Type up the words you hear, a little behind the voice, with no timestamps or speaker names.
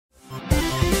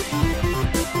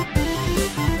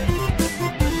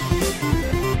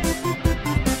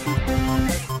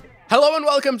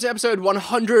welcome to episode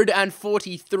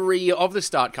 143 of the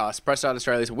Startcast, Press Start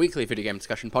Australia's weekly video game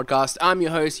discussion podcast. I'm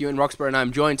your host, Ewan Roxburgh, and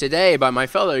I'm joined today by my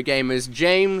fellow gamers,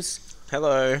 James.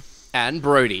 Hello. And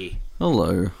Brodie.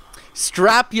 Hello.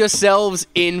 Strap yourselves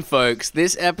in, folks.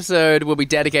 This episode will be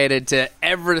dedicated to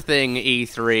everything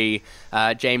E3.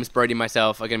 James, Brodie, and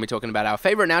myself are going to be talking about our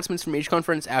favorite announcements from each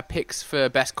conference, our picks for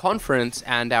best conference,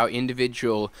 and our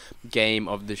individual game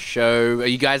of the show. Are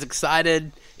you guys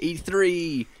excited?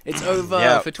 E3, it's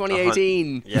over for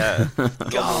 2018. Yeah.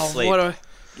 God, what a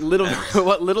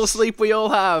what little sleep we all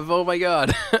have. Oh my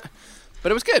god.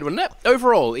 But it was good, wasn't it?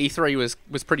 Overall, E3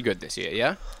 was pretty good this year,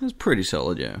 yeah? It was pretty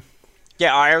solid, yeah.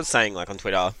 Yeah, I was saying, on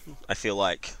Twitter, I feel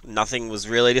like nothing was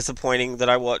really disappointing that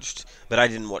I watched, but I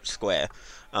didn't watch Square.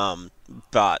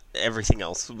 But everything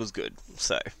else was good,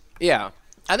 so. Yeah.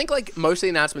 I think, most of the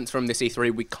announcements from this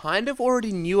E3 we kind of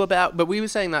already knew about, but we were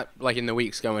saying that, in the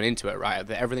weeks going into it, right?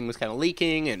 That everything was kind of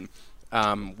leaking, and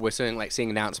we're seeing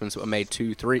announcements that were made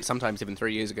 2, 3, sometimes even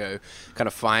 3 years ago, kind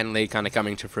of finally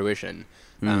coming to fruition.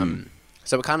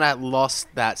 So we kind of lost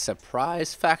that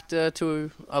surprise factor to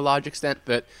a large extent,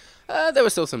 but there were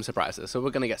still some surprises, so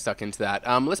we're going to get stuck into that.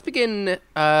 Let's begin.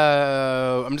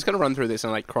 I'm just going to run through this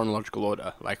in chronological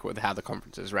order, with how the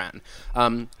conferences ran.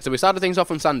 So we started things off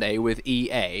on Sunday with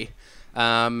EA.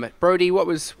 Brodie, what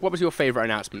was your favorite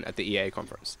announcement at the EA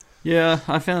conference? Yeah,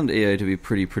 I found EA to be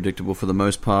pretty predictable for the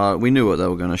most part. We knew what they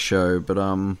were going to show, but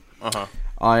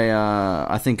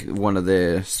I think one of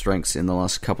their strengths in the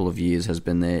last couple of years has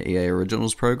been their EA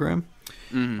Originals program.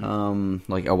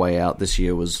 Mm-hmm. A Way Out this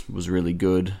year was really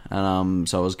good, and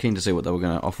so I was keen to see what they were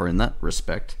going to offer in that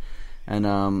respect. And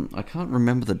I can't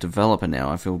remember the developer now.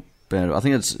 I feel bad. I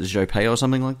think it's Jopay or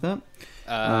something like that.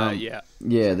 Yeah,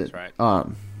 that's right.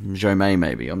 Jomay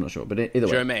maybe. I'm not sure, but either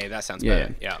way, Jomay. That sounds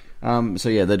better. Yeah. So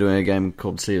yeah, they're doing a game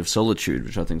called Sea of Solitude,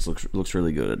 which I think looks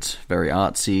really good. It's very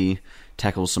artsy.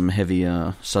 Tackles some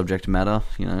heavier subject matter,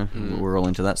 we're all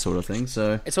into that sort of thing.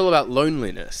 So it's all about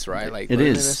loneliness, right?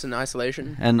 Loneliness and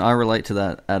isolation. And I relate to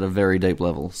that at a very deep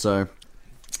level. So,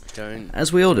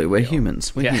 as we all do, we're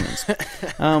humans. We're humans.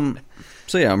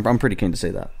 So yeah, I'm pretty keen to see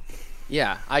that.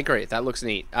 Yeah, I agree. That looks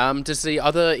neat. Does the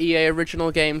other EA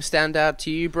original game stand out to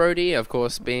you, Brodie? Of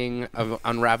course, being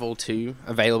Unravel 2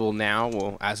 available now,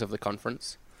 or as of the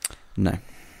conference? No.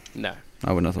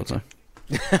 I wouldn't have thought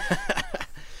so.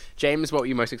 James, what were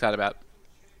you most excited about?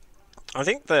 I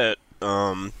think that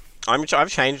I've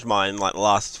changed mine the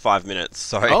last 5 minutes.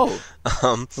 Sorry.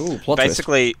 Plot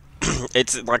basically,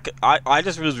 it's I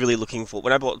just was really looking for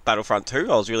when I bought Battlefront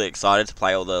 2. I was really excited to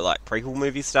play all the prequel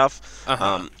movie stuff.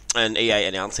 And EA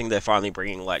announcing they're finally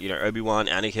bringing Obi-Wan,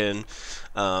 Anakin,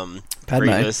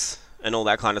 Grievous, and all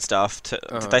that kind of stuff.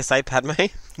 Did they say Padme?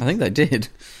 I think they did.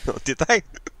 Did they?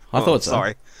 I thought so.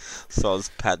 Sorry, so it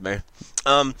was Padme.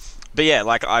 But yeah,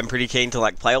 I'm pretty keen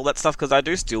to play all that stuff because I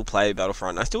do still play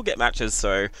Battlefront. I still get matches,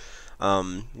 so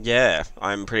yeah,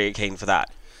 I'm pretty keen for that.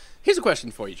 Here's a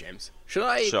question for you, James. Should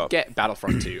I get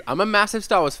Battlefront 2? I'm a massive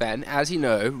Star Wars fan, as you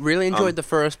know. Really enjoyed the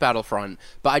first Battlefront,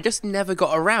 but I just never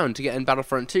got around to getting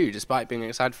Battlefront 2, despite being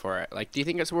excited for it. Do you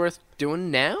think it's worth doing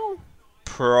now?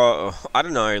 I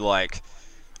don't know.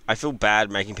 I feel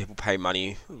bad making people pay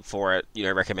money for it,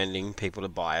 recommending people to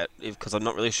buy it, because I'm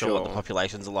not really sure what the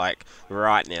populations are like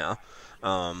right now.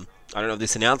 I don't know if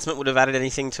this announcement would have added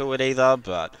anything to it either,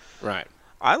 but right.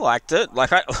 I liked it.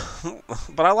 But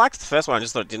I liked the first one. I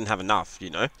just thought it didn't have enough, You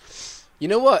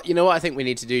know what I think we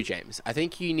need to do, James? I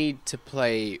think you need to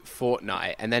play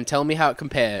Fortnite and then tell me how it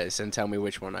compares and tell me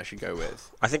which one I should go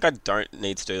with. I think I don't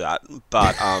need to do that,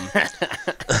 but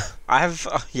I have,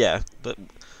 but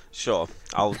sure,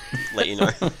 I'll let you know,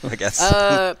 I guess.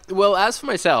 Well, as for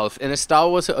myself, in a Star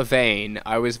Wars sort of vein,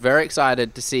 I was very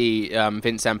excited to see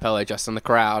Vince Zampella just in the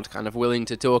crowd, kind of willing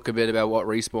to talk a bit about what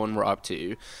Respawn were up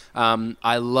to.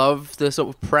 I love the sort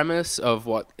of premise of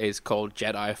what is called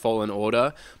Jedi Fallen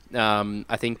Order.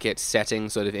 I think it's setting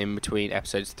sort of in between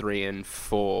episodes 3 and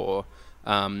 4,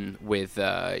 with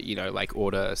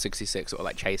Order 66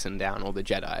 or chasing down all the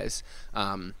Jedis.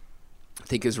 I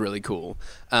think is really cool.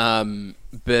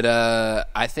 But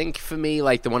I think for me,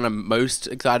 the one I'm most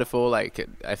excited for,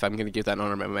 if I'm going to give that an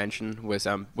honorable mention, was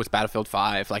Battlefield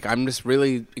 5. I'm just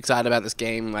really excited about this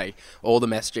game. All the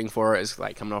messaging for it is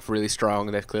coming off really strong.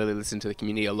 They've clearly listened to the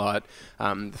community a lot.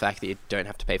 The fact that you don't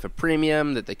have to pay for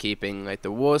premium, that they're keeping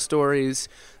the war stories.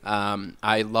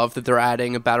 I love that they're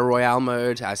adding a battle royale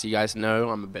mode. As you guys know,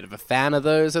 I'm a bit of a fan of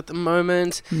those at the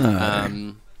moment.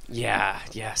 No.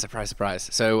 Yeah, surprise.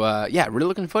 So, really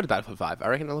looking forward to Battlefield 5. I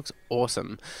reckon it looks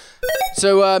awesome.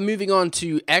 So, moving on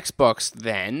to Xbox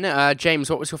then. James,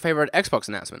 what was your favorite Xbox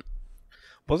announcement?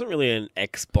 wasn't really an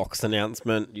Xbox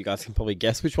announcement. You guys can probably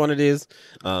guess which one it is.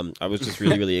 I was just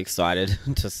really, really excited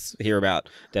to hear about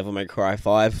Devil May Cry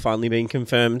 5 finally being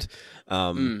confirmed.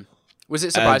 Was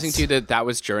it surprising to you that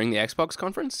was during the Xbox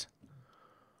conference?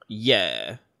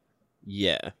 Yeah.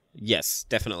 Yes,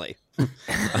 definitely.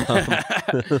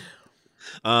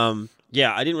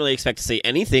 Yeah, I didn't really expect to see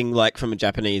anything like from a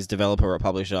Japanese developer or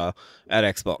publisher at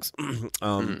Xbox.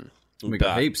 We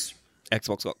got heaps.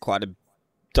 Xbox got quite a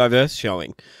diverse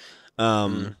showing.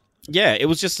 Yeah, it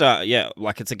was just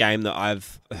like it's a game that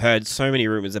I've heard so many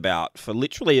rumors about for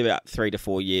literally about 3 to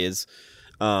 4 years.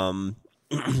 And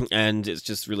it's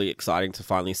just really exciting to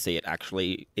finally see it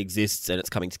actually exists and it's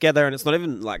coming together, and it's not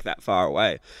even like that far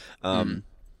away.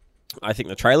 I think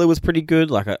the trailer was pretty good.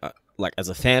 Like as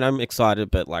a fan, I'm excited,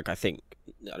 but like I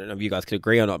don't know if you guys could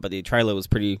agree or not, but the trailer was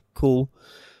pretty cool.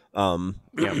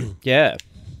 Yeah.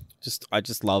 I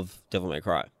just love Devil May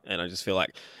Cry, and I just feel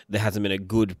like there hasn't been a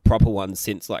good proper one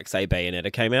since, like, say,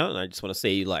 Bayonetta came out, and I just want to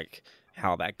see like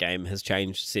how that game has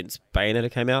changed since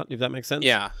Bayonetta came out, if that makes sense.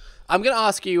 Yeah. I'm going to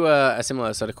ask you a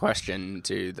similar sort of question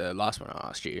to the last one I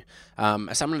asked you.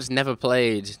 As someone who's never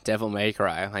played Devil May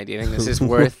Cry, like, do you think this is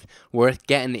worth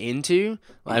getting into?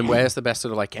 And where's the best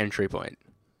sort of like entry point?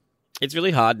 It's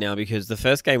really hard now because the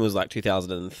first game was like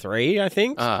 2003, I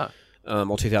think.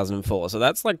 Or 2004, so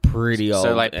that's like pretty old.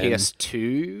 So like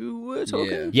PS2 we're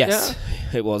talking? Yes,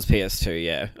 it was PS2,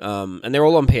 yeah. And they're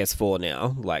all on PS4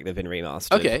 now, like they've been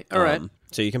remastered. Okay, alright.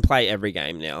 So you can play every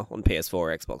game now on PS4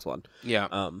 or Xbox One.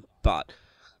 Yeah. But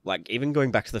like even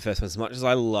going back to the first one, as much as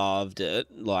I loved it,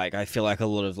 like I feel like a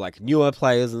lot of like newer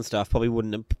players and stuff probably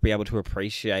wouldn't be able to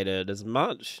appreciate it as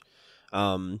much.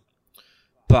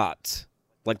 But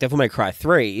like Devil May Cry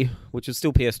 3, which is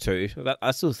still PS2, I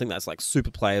still think that's like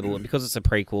super playable, and because it's a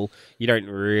prequel, you don't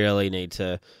really need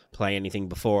to play anything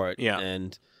before it. Yeah.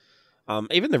 And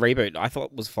even the reboot I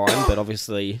thought was fine, but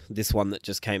obviously this one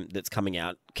that's coming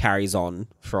out carries on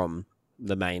from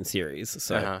the main series.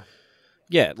 So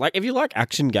yeah, like if you like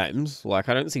action games, like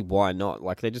I don't see why not.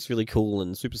 Like they're just really cool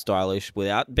and super stylish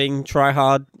without being try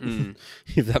hard,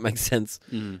 if that makes sense.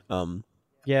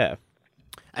 Yeah.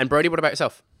 And Brodie, what about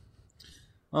yourself?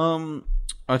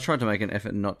 I tried to make an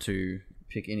effort not to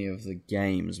pick any of the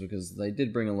games because they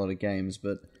did bring a lot of games,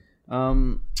 but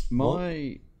I'm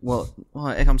saying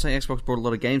Xbox brought a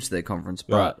lot of games to their conference,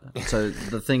 but so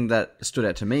the thing that stood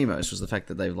out to me most was the fact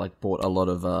that they've like bought a lot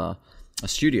of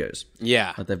studios.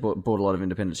 Yeah, like they've bought a lot of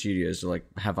independent studios to like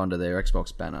have under their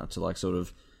Xbox banner to like sort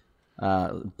of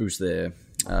boost their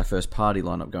first party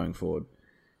lineup going forward.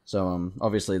 So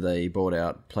obviously they bought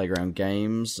out Playground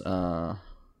Games.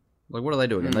 Like, what do they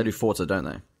do again? They do Forza, don't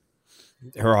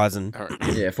they? Horizon.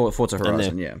 Yeah, Forza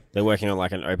Horizon, yeah. They're working on,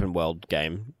 like, an open-world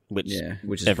game, which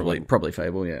is probably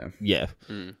Fable, yeah. Yeah.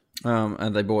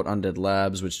 And they bought Undead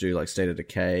Labs, which do, like, State of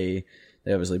Decay.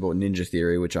 They obviously bought Ninja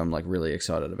Theory, which I'm, like, really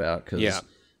excited about, because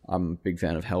I'm a big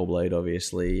fan of Hellblade,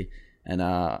 obviously. And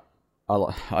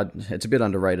it's a bit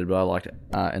underrated, but I liked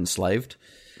Enslaved.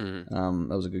 That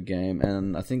was a good game.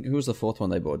 And I think, who was the fourth one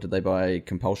they bought? Did they buy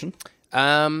Compulsion?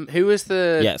 Who was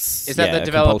the... Yes. Is that the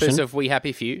developers Compulsion? of We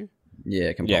Happy Few?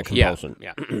 Yeah, Compulsion. Yeah, Compulsion.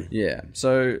 Yeah. Yeah.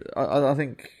 So I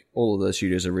think all of those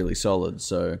studios are really solid.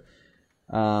 So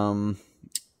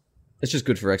it's just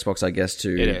good for Xbox, I guess,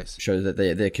 to show that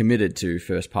they're committed to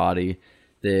first party.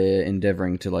 They're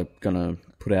endeavoring to like gonna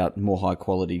put out more high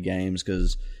quality games,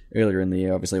 because earlier in the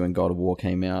year, obviously when God of War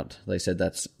came out, they said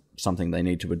that's something they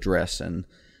need to address, and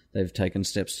they've taken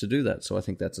steps to do that. So I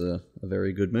think that's a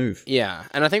very good move. Yeah,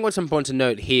 and I think what's important to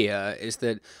note here is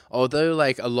that although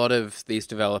like a lot of these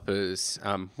developers,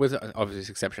 with obvious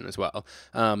exception as well,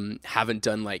 haven't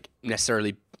done like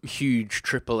necessarily huge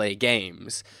AAA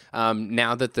games,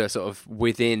 now that they're sort of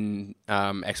within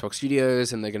Xbox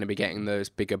Studios and they're going to be getting those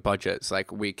bigger budgets,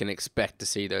 like we can expect to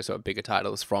see those sort of bigger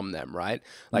titles from them, right?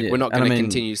 Like we're not going to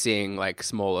continue seeing like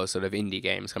smaller sort of indie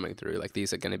games coming through. Like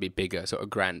these are going to be bigger, sort of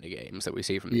grander games that we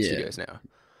see from these studios now.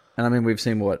 And I mean, we've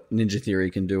seen what Ninja Theory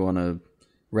can do on a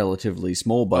relatively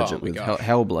small budget with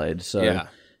Hellblade. So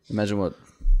imagine what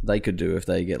they could do if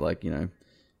they get like,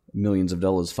 millions of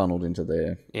dollars funneled into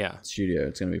their studio.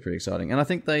 It's going to be pretty exciting. And I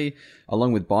think they,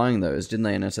 along with buying those, didn't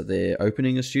they announce that they're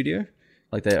opening a studio?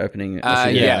 Like they're opening a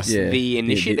studio? Yes, the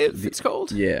Initiative, it's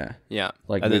called? Yeah. Yeah.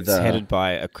 Like and it's headed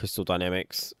by a Crystal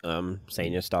Dynamics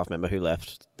senior staff member who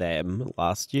left them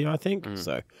last year, I think.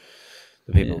 So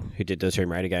the people who did the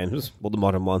Tomb Raider games, well, the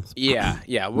modern ones. Yeah.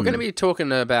 We're going to be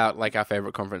talking about like our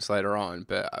favorite conference later on,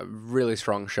 but a really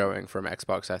strong showing from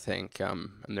Xbox, I think,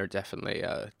 and they're definitely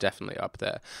up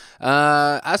there.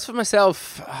 As for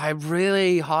myself, I'm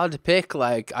really hard to pick.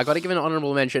 Like, I got to give an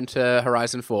honorable mention to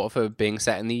Horizon 4 for being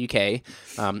set in the UK.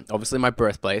 Obviously my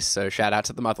birthplace, so shout out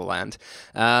to the motherland.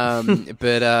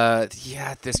 But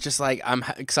there's just like, I'm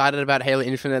excited about Halo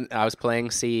Infinite. I was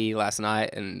playing CE last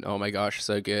night, and oh my gosh,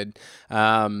 so good.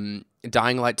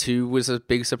 Dying Light 2 was a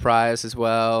big surprise as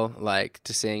well. Like,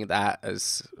 to seeing that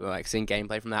as like seeing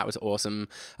gameplay from that was awesome.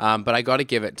 But I got to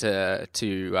give it to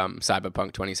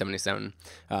Cyberpunk 2077.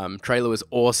 Trailer was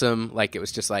awesome. Like, it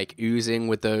was just like oozing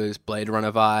with those Blade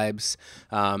Runner vibes.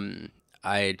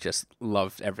 I just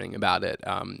loved everything about it.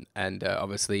 And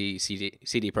obviously CD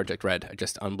Projekt Red are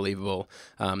just unbelievable.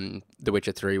 The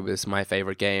Witcher 3 was my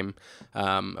favorite game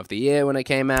of the year when it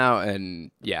came out.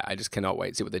 And yeah, I just cannot wait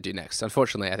to see what they do next.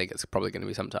 Unfortunately, I think it's probably going to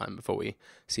be some time before we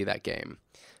see that game.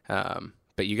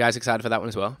 But you guys excited for that one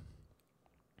as well?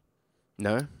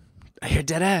 No? You're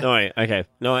dead air. No, okay.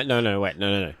 No, wait,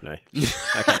 no.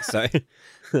 Okay, so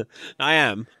I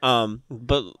am.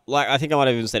 But like, I think I might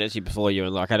have even said it to you before, you,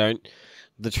 and like,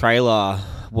 the trailer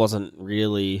wasn't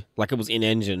really like, it was in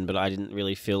engine, but I didn't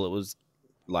really feel it was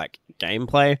like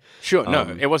gameplay. Sure,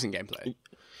 no, it wasn't gameplay.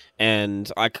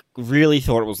 And I really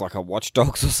thought it was like a Watch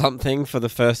Dogs or something for the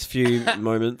first few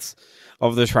moments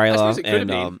of the trailer. I suppose it could have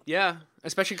been. Yeah.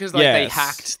 Especially because like they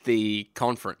hacked the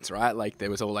conference, right? Like there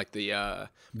was all like the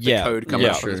code coming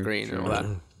up on the screen and all that.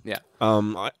 Yeah.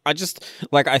 I just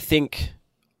like, I think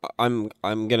I'm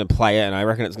gonna play it, and I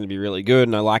reckon it's gonna be really good.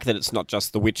 And I like that it's not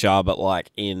just The Witcher, but like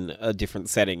in a different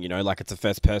setting. You know, like it's a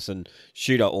first person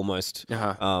shooter almost.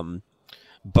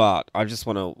 But I just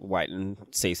want to wait and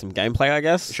see some gameplay, I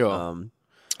guess. Sure.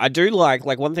 I do like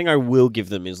one thing I will give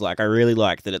them is like, I really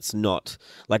like that it's not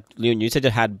like, you said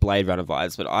it had Blade Runner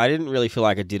vibes, but I didn't really feel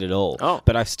like it did at all. Oh.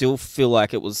 But I still feel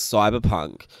like it was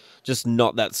cyberpunk, just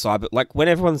not that like when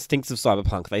everyone thinks of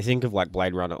cyberpunk, they think of like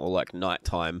Blade Runner or like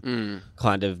nighttime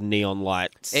kind of neon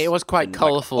lights. It was quite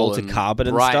colourful, altered carbon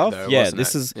and bright, stuff. Though,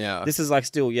 this is like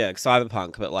still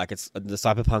cyberpunk, but like it's the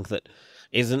cyberpunk that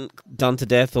isn't done to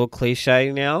death or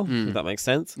cliche now, if that makes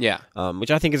sense. Yeah. Which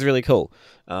I think is really cool.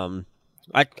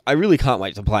 I really can't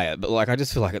wait to play it, but like I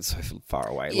just feel like it's so far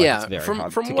away. Like, yeah, it's very from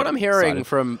hard what I'm hearing excited.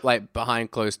 from like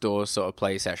behind closed doors sort of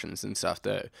play sessions and stuff,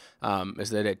 though,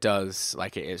 is that it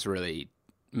is really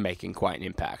making quite an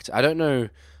impact. I don't know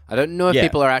if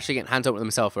people are actually getting hands on with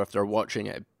themselves or if they're watching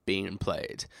it being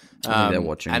played. I think they're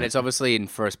watching and it. it's obviously in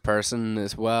first person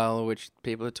as well, which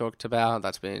people have talked about.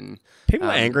 That's been People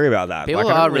are angry about that. People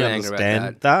like, I are don't really angry about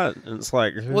understand that. And it's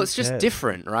like, well, it's just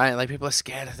different, right? Like people are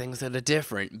scared of things that are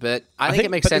different, but I think it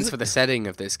makes sense for the setting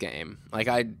of this game. Like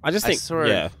I saw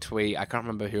a tweet. I can't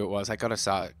remember who it was. I gotta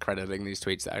start crediting these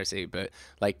tweets that I see, but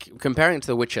like comparing it to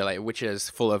The Witcher, like Witcher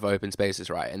is full of open spaces,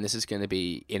 right? And this is going to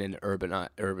be in an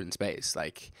urban space.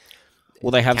 Like, well,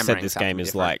 they have said this game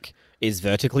is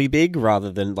vertically big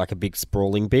rather than like a big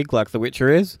sprawling big like The Witcher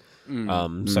is.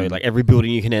 So like every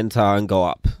building you can enter and go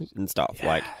up and stuff. Yeah,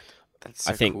 like that's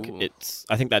so I think cool.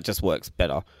 I think that just works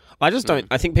better. I just don't.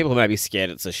 I think people may be scared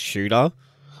it's a shooter,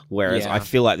 whereas I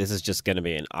feel like this is just going to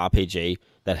be an RPG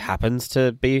that happens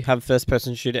to have first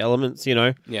person shooter elements. You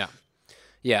know? Yeah.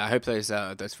 Yeah, I hope those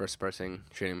first person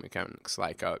shooting mechanics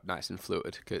like are nice and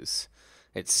fluid because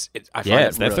it's I find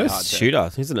it's it their really first hard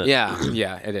shooter, isn't it?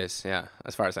 Yeah, it is. Yeah,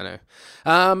 as far as I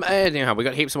know. Anyhow, we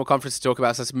got heaps more conferences to talk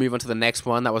about, so let's move on to the next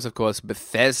one. That was, of course,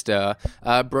 Bethesda.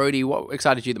 Brodie, what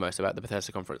excited you the most about the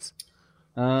Bethesda conference?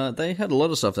 They had a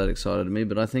lot of stuff that excited me,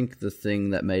 but I think the thing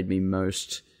that made me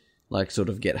most like sort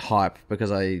of get hype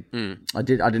because I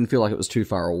didn't feel like it was too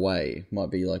far away might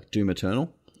be like Doom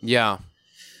Eternal. Yeah.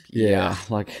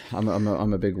 Like I'm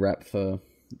a big rap for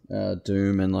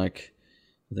Doom, and like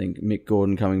I think Mick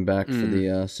Gordon coming back for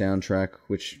the soundtrack,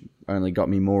 which only got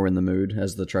me more in the mood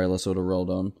as the trailer sort of rolled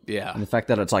on. Yeah. And the fact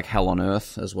that it's like hell on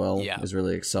earth as well is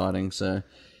really exciting. So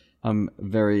I'm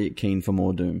very keen for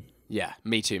more Doom. Yeah,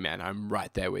 me too, man. I'm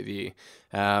right there with you.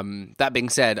 That being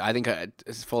said, I think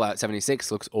Fallout 76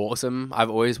 looks awesome. I've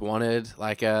always wanted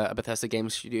like a Bethesda Game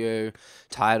Studio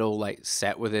title like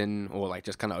set within or like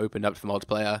just kind of opened up for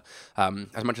multiplayer.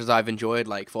 As much as I've enjoyed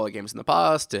like Fallout games in the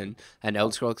past and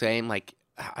Elder Scrolls game, like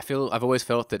I've always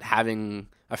felt that having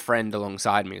a friend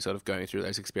alongside me sort of going through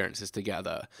those experiences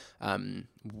together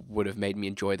would have made me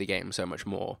enjoy the game so much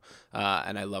more.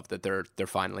 And I love that they're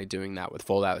finally doing that with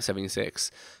Fallout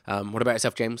 76. What about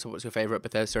yourself, James? What's your favorite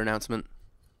Bethesda announcement?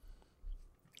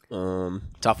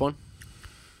 Tough Tough one?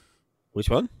 Which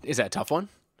one? Is that a tough one?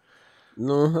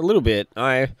 No, a little bit.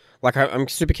 I'm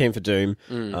super keen for Doom.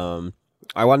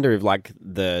 I wonder if like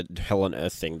the Hell on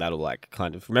Earth thing that'll like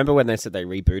kind of remember when they said they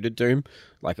rebooted Doom,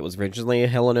 like it was originally a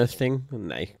Hell on Earth thing, and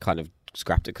they kind of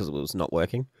scrapped it because it was not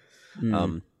working.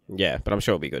 Yeah, but I'm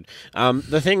sure it'll be good.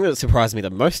 The thing that surprised me the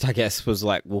most, I guess, was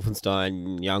like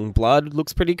Wolfenstein Youngblood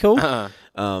looks pretty cool.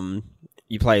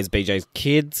 You play as BJ's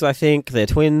kids, I think. They're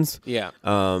twins. Yeah.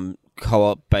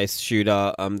 Co-op based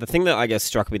shooter. The thing that I guess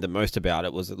struck me the most about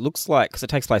it was it looks like, because it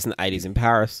takes place in the 80s in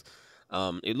Paris,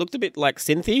 it looked a bit like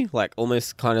synthy, like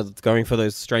almost kind of going for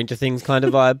those Stranger Things kind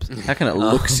of vibes. How can it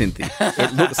look synthy?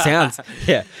 It sounds,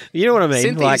 yeah. You know what I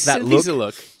mean? Like that look. Synthy's a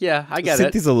look. Yeah, I get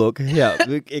it. Synthy's a look. Yeah,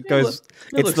 it goes.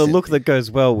 It's the look that goes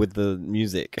well with the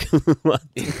music.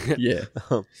 Yeah.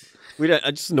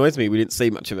 It just annoys me. We didn't see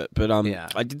much of it, but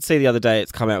I did see the other day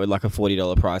it's come out with like a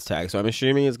 $40 price tag, so I'm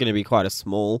assuming it's going to be quite a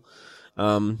small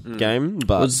game.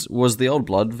 But was the old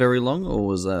Blood very long, or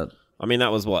was that? I mean,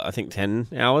 that was what I think 10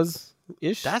 hours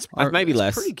ish. That's maybe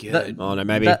less. Pretty good.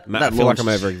 Maybe. I feel like I'm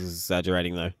over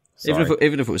exaggerating though. Sorry.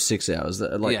 Even if it was 6 hours,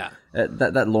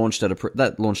 that launched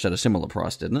at a similar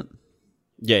price, didn't it?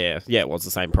 Yeah. It was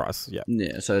the same price. Yeah.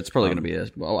 Yeah. So it's probably going to be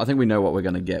I think we know what we're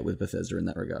going to get with Bethesda in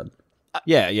that regard.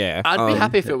 Yeah. I'd be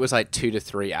happy if it was like 2 to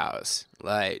 3 hours,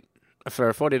 like for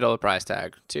a $40 price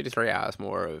tag, 2 to 3 hours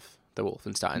more of the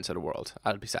Wolfenstein sort of world.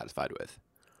 I'd be satisfied with.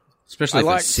 Especially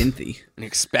if it's synthy.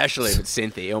 Especially if it's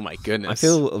synthy. Oh my goodness. I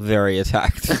feel very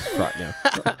attacked right now.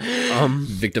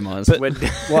 Victimized. But we're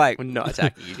not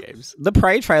attacking you, James. The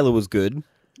Prey trailer was good.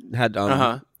 Had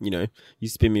You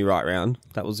Spin Me Right Round.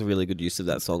 That was a really good use of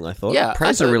that song, I thought. Yeah,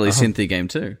 Prey's a really synthy game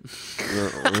too.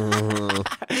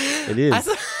 It is.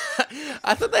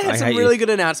 I thought they had some really good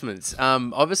announcements.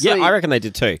 Obviously, yeah, I reckon they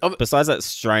did too. Besides that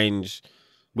strange,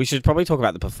 we should probably talk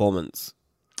about the performance.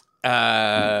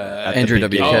 Andrew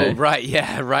WK. Oh, right,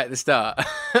 yeah, right at the start.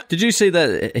 Did you see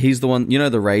that he's the one,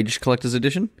 the Rage Collector's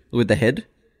Edition with the head?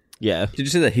 Yeah. Did you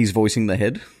see that he's voicing the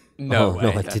head? No,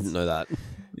 I didn't know that.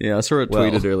 Yeah, I saw it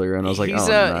tweeted earlier, and I was like,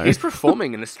 no. He's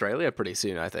performing in Australia pretty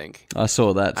soon, I think. I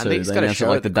saw that, too. They announced it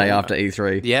like the day after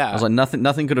E3. Yeah. I was like,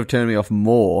 nothing could have turned me off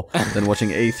more than watching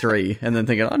E3, and then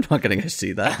thinking, I'm not going to go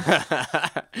see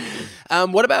that.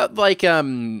 What about, like,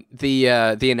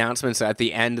 the announcements at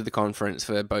the end of the conference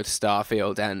for both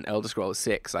Starfield and Elder Scrolls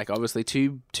 6? Like, obviously,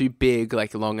 two big,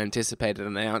 like, long-anticipated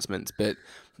announcements, but...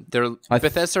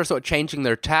 Bethesda are sort of changing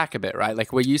their tack a bit, right?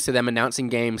 Like, we're used to them announcing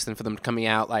games and for them coming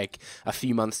out like a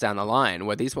few months down the line,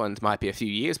 where these ones might be a few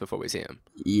years before we see them.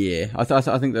 Yeah, I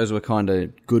think those were kind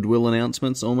of goodwill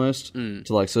announcements almost to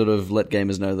like sort of let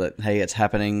gamers know that, hey, it's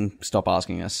happening, stop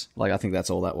asking us. Like, I think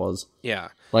that's all that was. Yeah.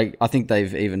 Like, I think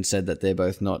they've even said that they're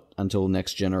both not until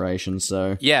next generation,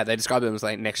 so... Yeah, they describe them as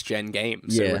like next-gen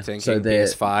games. Yeah, so we're thinking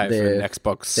PS5 and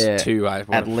Xbox 2.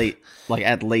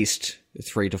 At least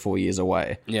 3 to 4 years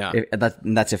away. Yeah.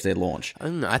 That's if they launch. I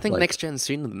don't know. I think next gen's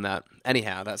sooner than that.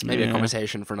 Anyhow, that's maybe a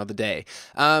conversation for another day.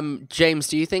 James,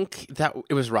 do you think that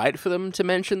it was right for them to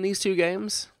mention these two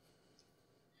games?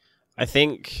 I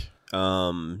think,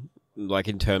 like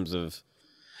in terms of,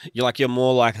 you're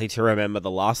more likely to remember the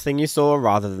last thing you saw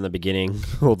rather than the beginning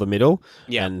or the middle.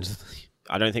 Yeah. And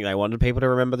I don't think they wanted people to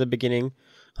remember the beginning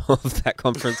of that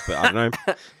conference, but I don't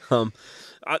know.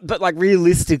 But like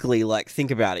realistically, like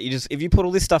think about it. If you put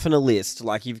all this stuff in a list,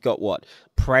 like you've got what?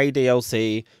 Prey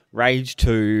DLC, Rage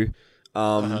 2,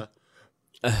 what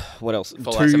else?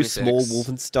 Fallout 2 76. small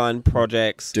Wolfenstein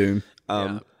projects, Doom,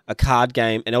 a card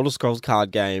game, an Elder Scrolls card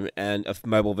game, and a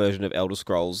mobile version of Elder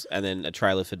Scrolls, and then a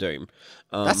trailer for Doom.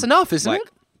 That's enough, isn't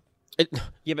it?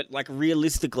 Yeah, but like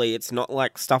realistically, it's not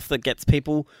like stuff that gets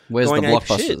people. Where's going the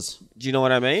blockbusters? Shit. Do you know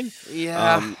what I mean?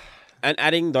 Yeah. And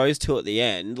adding those two at the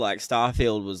end, like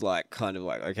Starfield was like kind of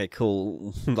like, okay,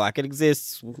 cool, like it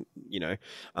exists, and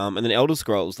then Elder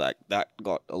Scrolls, like that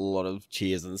got a lot of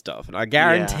cheers and stuff. And I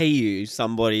guarantee you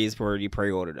somebody's already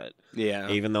pre-ordered it. Yeah.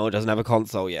 Even though it doesn't have a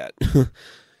console yet.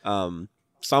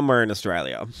 Somewhere in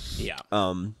Australia. Yeah.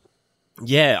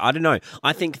 Yeah, I don't know.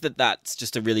 I think that's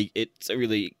just a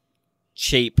really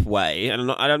cheap way,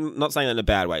 and I'm not saying that in a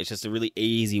bad way, it's just a really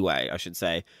easy way, I should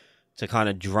say, to kind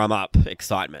of drum up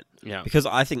excitement. Yeah. Because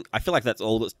I feel like that's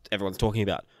all that everyone's talking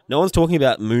about. No one's talking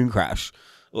about Moon Crash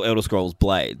or Elder Scrolls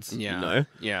Blades. Yeah.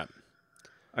 Yeah.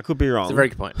 I could be wrong. It's a very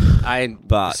good point. I'm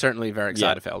certainly very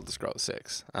excited for Elder Scrolls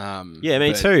 6. Yeah,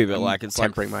 me too, but like it's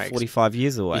like 45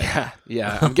 years away.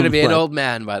 Yeah. I'm going to be an old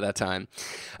man by that time.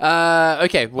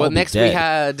 Okay, well, next we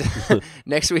had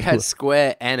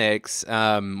Square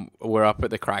Enix. We're up at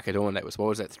the crack of dawn. It was,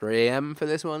 3 a.m. for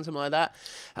this one, something like that.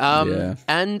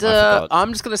 And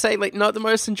I'm just going to say, like, not the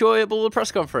most enjoyable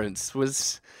press conference.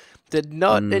 Was Did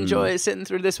not enjoy sitting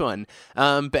through this one.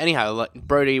 But anyhow, like,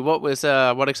 Brodie,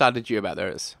 what excited you about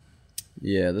those?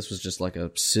 Yeah, this was just like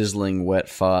a sizzling wet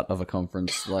fart of a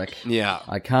conference. Like, Yeah.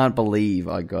 I can't believe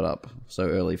I got up so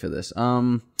early for this.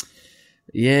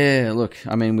 Yeah, look,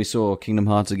 I mean, we saw Kingdom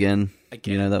Hearts again.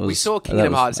 You know, that was, we saw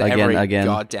Kingdom Hearts at every again.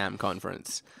 goddamn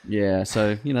conference. Yeah,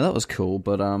 so, you know, that was cool,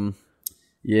 but,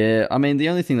 yeah, I mean, the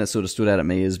only thing that sort of stood out at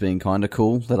me as being kind of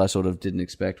cool that I sort of didn't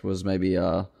expect was maybe,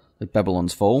 like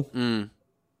Babylon's Fall,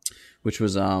 which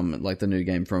was, like the new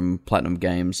game from Platinum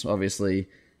Games. Obviously,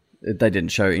 they didn't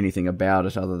show anything about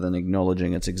it other than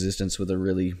acknowledging its existence with a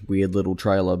really weird little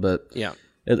trailer, but yeah,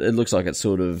 it looks like it's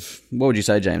sort of, what would you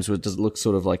say, James? Does it look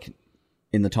sort of like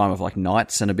in the time of like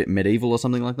knights and a bit medieval or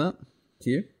something like that to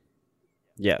you?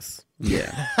 Yes.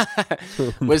 Yeah.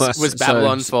 was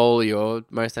Babylon's Fall your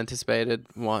most anticipated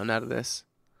one out of this?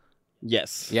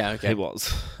 Yes. Yeah, okay. It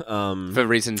was. For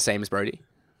reasons same as Brodie.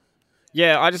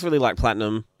 Yeah, I just really like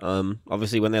Platinum.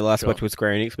 Obviously, when they last worked with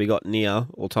Square Enix, we got Nier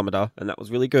Automata, and that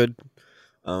was really good.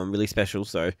 Really special,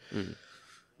 so...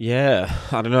 Yeah,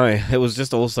 I don't know. It was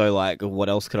just also like, what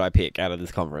else could I pick out of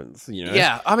this conference? You know?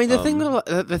 Yeah, I mean the thing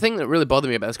that really bothered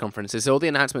me about this conference is all the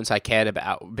announcements I cared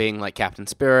about, being like Captain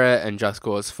Spirit and Just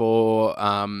Cause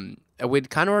 4.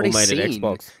 We'd kind of already all made seen. At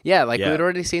Xbox. Yeah, like we'd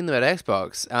already seen them at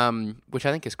Xbox, which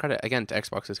I think is credit again to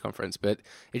Xbox's conference. But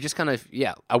it just kind of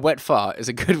a wet fart is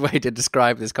a good way to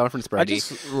describe this conference, Brodie.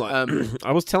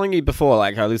 I was telling you before,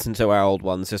 like I listened to our old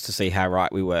ones just to see how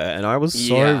right we were, and I was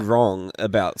so wrong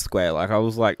about Square. Like I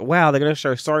was like, wow, they're going to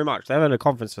show so much. They've had a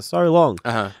conference for so long.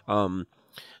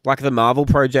 Like the Marvel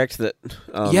project that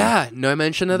no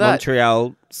mention of that.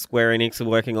 Montreal Square Enix are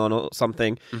working on or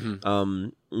something.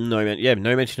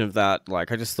 No mention of that.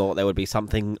 Like I just thought there would be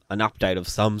something, an update of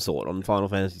some sort on Final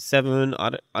Fantasy VII.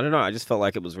 I don't know. I just felt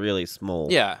like it was really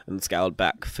small. And scaled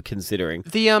back for considering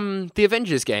the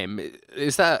Avengers game.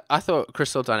 Is that I thought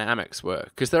Crystal Dynamics were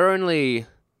because they're only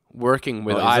working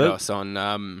with Eidos on.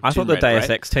 I thought the Deus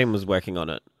Ex team was working on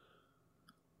it.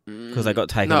 Because they got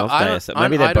taken off Deus.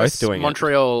 Maybe they're both doing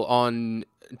Montreal on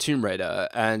Tomb Raider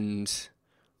and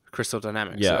Crystal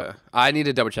Dynamics. Yeah. So I need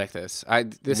to double check this.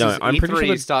 I'm pretty sure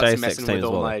the starts Deus messing Ex with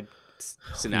all well. my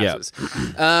synapses.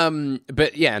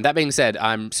 But yeah, and that being said,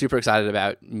 I'm super excited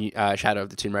about Shadow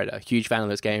of the Tomb Raider. Huge fan of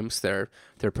those games. They're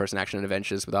third-person action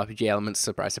adventures with RPG elements.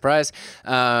 Surprise, surprise.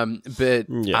 But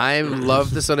I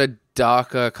love the sort of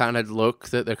darker kind of look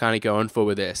that they're kind of going for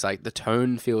with this. Like the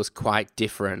tone feels quite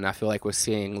different. And I feel like we're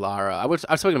seeing Lara. I was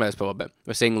talking about this before, but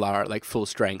we're seeing Lara at like full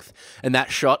strength. And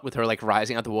that shot with her like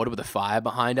rising out the water with the fire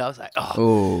behind her, I was like,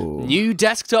 new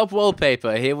desktop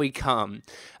wallpaper. Here we come.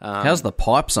 How's the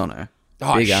pipes on her?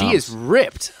 Oh, Big she arms. is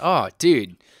ripped. Oh,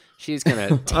 dude. She's going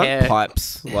to tear... Aren't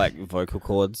pipes like vocal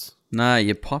cords? No,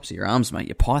 your pipes are your arms, mate.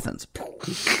 Your pythons.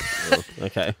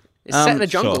 Okay. It's set in a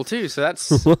jungle, too, so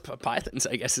that's... pythons,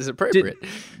 I guess, is appropriate.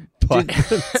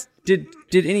 Did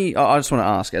any... I just want to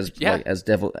ask,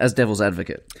 as devil's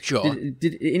advocate. Sure.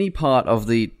 Did any part of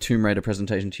the Tomb Raider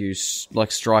presentation to you,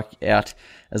 like, strike out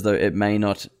as though it may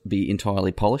not be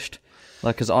entirely polished?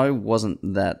 Like, because I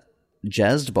wasn't that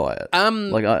jazzed by it.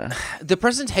 The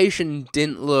presentation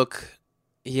didn't look...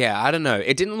 Yeah, I don't know.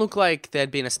 It didn't look like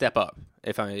there'd been a step up.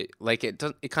 It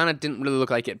kind of didn't really look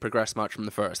like it progressed much from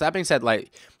the first. That being said, like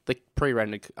the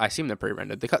pre-rendered, I assume they're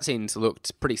pre-rendered. The cutscenes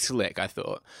looked pretty slick, I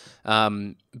thought.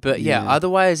 But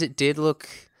otherwise it did look.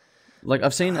 Like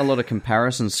I've seen a lot of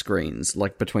comparison screens,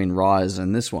 like between Rise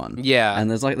and this one. Yeah, and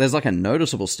there's like a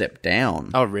noticeable step down.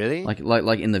 Oh, really?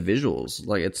 Like in the visuals,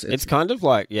 like it's kind of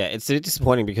like it's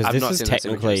disappointing because this is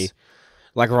technically.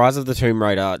 Like, Rise of the Tomb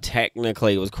Raider,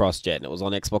 technically it was cross-gen. It was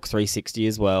on Xbox 360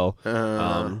 as well.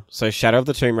 So Shadow of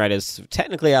the Tomb Raider is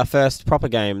technically our first proper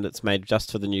game that's made just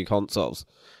for the new consoles.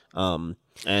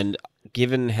 And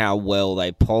given how well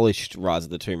they polished Rise of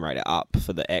the Tomb Raider up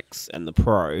for the X and the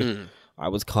Pro, I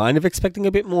was kind of expecting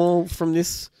a bit more from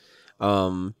this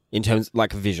in terms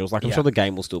like visuals. Like, I'm sure the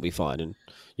game will still be fine. And,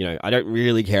 you know, I don't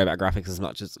really care about graphics as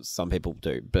much as some people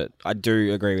do. But I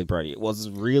do agree with Brodie. It was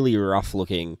really rough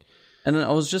looking. And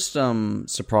I was just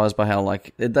surprised by how,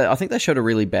 like, I think they showed a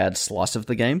really bad slice of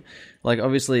the game. Like,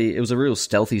 obviously, it was a real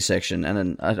stealthy section,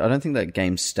 and I don't think that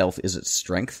game's stealth is its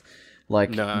strength.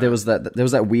 Like, there was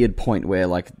that weird point where,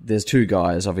 like, there's two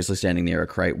guys obviously standing near a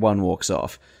crate. One walks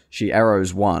off. She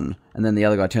arrows one, and then the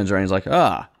other guy turns around and he's like,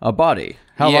 a body.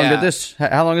 How long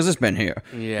has this been here?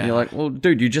 Yeah. And you're like, well,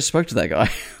 dude, you just spoke to that guy.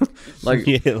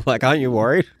 Like, aren't you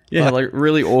worried? Yeah, like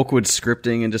really awkward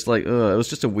scripting and just like, it was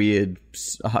just a weird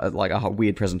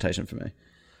presentation for me.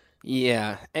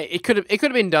 Yeah, it could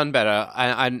have been done better.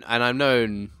 And I've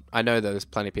known I know there's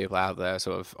plenty of people out there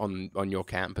sort of on your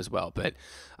camp as well, but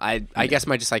I guess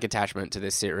my just like attachment to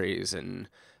this series and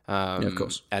of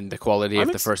course, and the quality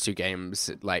of the first 2 games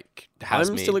like has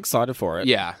I'm me still excited for it.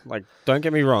 Yeah, like don't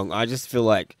get me wrong. I just feel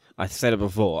like I said it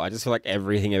before. I just feel like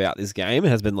everything about this game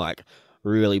has been like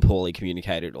really poorly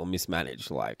communicated or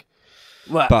mismanaged. Like.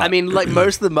 Well, But- I mean, like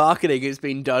most of the marketing has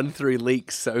been done through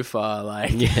leaks so far. Like,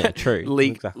 Yeah, true.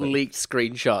 leaked Exactly.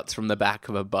 screenshots from the back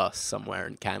of a bus somewhere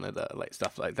in Canada, like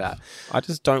stuff like that. I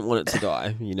just don't want it to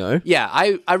die, you know? Yeah,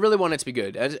 I really want it to be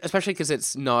good, especially because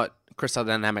it's not Crystal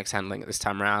Dynamics handling it this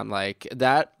time around. Like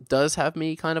that does have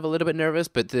me kind of a little bit nervous,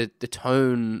 but the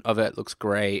tone of it looks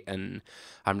great, and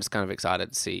I'm just kind of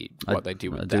excited to see what they do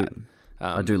with that.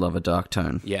 I do love a dark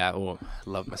tone. Yeah,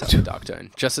 love myself a dark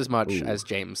tone just as much as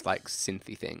James likes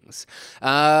synthy things.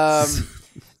 The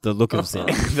look of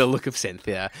synth. the look of synth,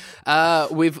 yeah.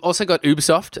 We've also got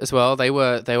Ubisoft as well. They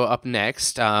were up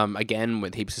next, again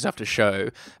with heaps of stuff to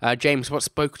show. James, what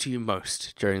spoke to you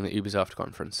most during the Ubisoft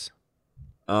conference?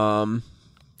 Probably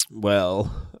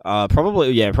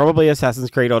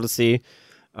Assassin's Creed Odyssey.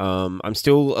 I'm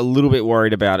still a little bit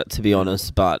worried about it, to be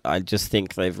honest, but I just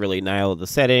think they've really nailed the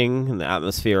setting and the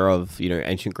atmosphere of,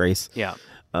 ancient Greece. Yeah.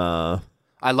 I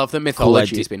love the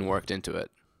mythology has been worked into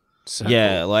it. So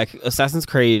yeah, cool. like Assassin's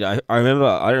Creed, I remember,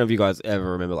 I don't know if you guys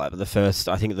ever remember, like, but the first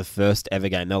ever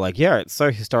game, they're like, yeah, it's so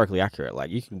historically accurate.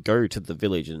 Like, you can go to the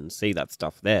village and see that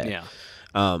stuff there.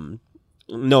 Yeah.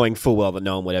 Knowing full well that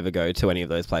no one would ever go to any of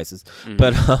those places.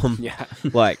 But, Yeah.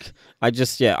 like, I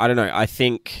don't know. I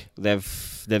think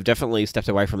they've definitely stepped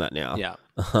away from that now. Yeah.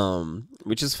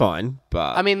 Which is fine,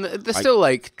 but... I mean, they're still,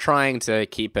 like, trying to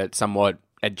keep it somewhat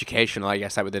educational, I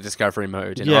guess, like with the discovery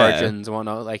mode and Origins and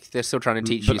whatnot. Like, they're still trying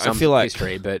to teach you some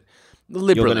history, but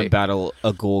liberally. You're going to battle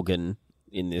a Gorgon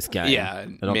in this game. Yeah,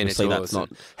 and obviously that's not...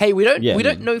 Hey, we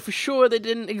don't know for sure they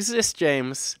didn't exist,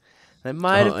 James. They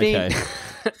might have been... Okay.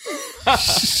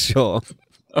 Sure.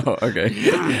 Oh,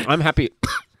 okay. I'm happy...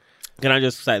 Can I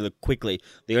just say, look, quickly,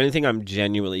 the only thing I'm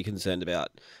genuinely concerned about,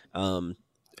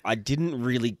 I didn't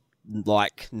really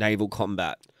like naval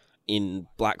combat in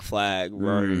Black Flag,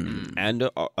 Rogue, and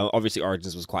obviously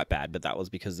Origins was quite bad, but that was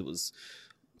because it was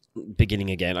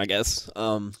beginning again, I guess.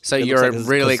 So you're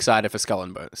really excited for Skull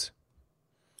and Bones?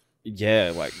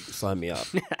 Yeah, like, sign me up.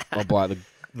 I'll buy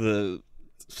the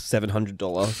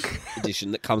 $700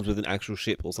 edition that comes with an actual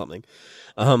ship or something.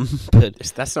 But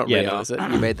that's not real, is it?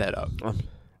 You made that up.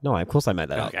 No, of course I made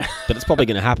that up. But it's probably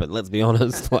going to happen, let's be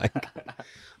honest. Like,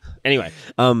 anyway,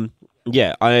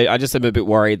 yeah, I just am a bit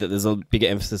worried that there's a bigger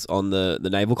emphasis on the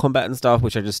naval combat and stuff,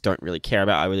 which I just don't really care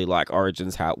about. I really like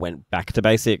Origins, how it went back to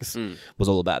basics, was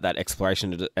all about that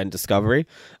exploration and discovery.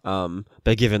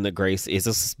 But given that Greece is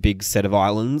a big set of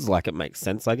islands, like, it makes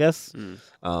sense, I guess.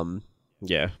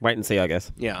 Yeah, wait and see, I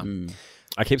guess. Yeah.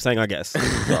 I keep saying I guess.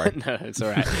 Sorry. No, it's all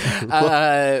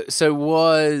right. So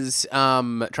was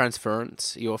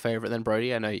Transference your favourite then,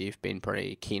 Brodie? I know you've been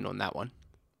pretty keen on that one.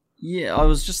 Yeah, I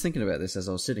was just thinking about this as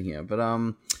I was sitting here, but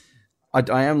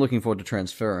I am looking forward to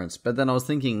Transference, but then I was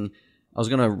thinking, I was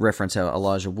going to reference how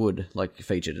Elijah Wood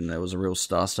featured and it was a real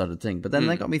star-studded thing, but then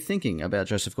that got me thinking about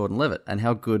Joseph Gordon-Levitt and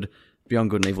how good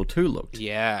Beyond Good and Evil 2 looked.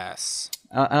 Yes.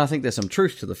 And I think there's some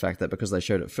truth to the fact that because they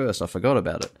showed it first, I forgot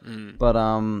about it. But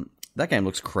that game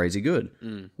looks crazy good.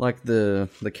 Like, the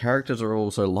characters are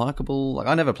all so likable. Like,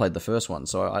 I never played the first one,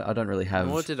 so I don't really have...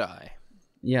 Nor did I.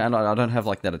 Yeah, and I don't have,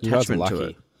 like, that attachment to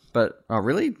it. But, oh,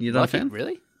 really? You're not a fan?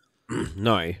 Really?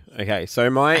 No. Okay, so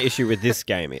my issue with this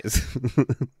game is...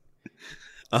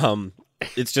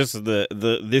 it's just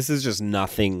this is just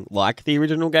nothing like the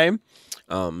original game.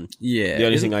 Yeah. The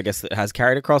only thing I guess that has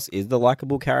carried across is the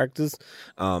likable characters.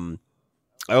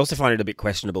 I also find it a bit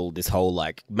questionable, this whole,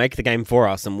 like, make the game for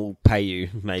us and we'll pay you,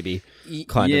 maybe,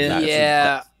 kind of that.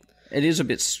 Yeah. It is a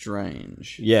bit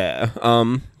strange. Yeah.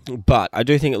 But I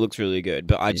do think it looks really good,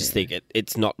 but I just think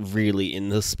it's not really in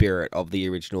the spirit of the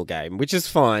original game, which is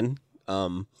fine.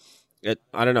 I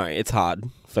don't know, it's hard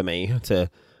for me to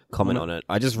comment on it.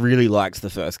 I just really liked the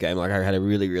first game. Like, I had a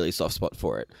really, really soft spot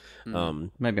for it.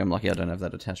 Maybe I'm lucky I don't have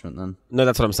that attachment then. No,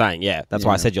 that's what I'm saying. Yeah, that's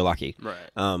why I said you're lucky.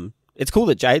 Right. It's cool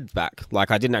that Jade's back.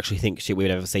 Like, I didn't actually think we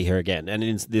would ever see her again, and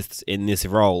in this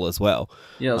role as well.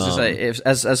 Yeah, I was going to say,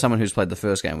 as someone who's played the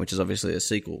first game, which is obviously a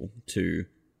sequel to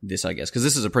this, I guess, because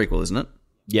this is a prequel, isn't it?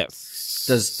 Yes.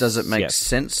 Does it make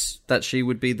sense that she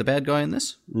would be the bad guy in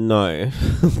this? No,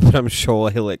 but I'm sure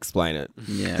he'll explain it.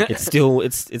 Yeah, it's still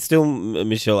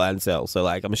Michel Ancel, so,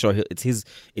 like, I'm sure it's his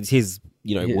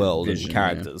world vision, and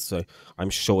characters, so I'm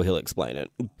sure he'll explain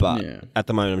it. But at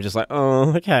the moment, I'm just like,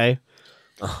 oh, okay.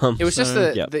 It was just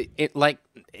yep.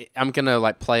 I'm gonna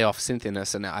like play off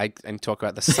synthiness and talk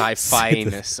about the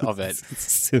sci-fi-ness of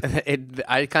it.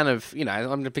 I kind of, you know,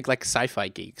 I'm a big like sci-fi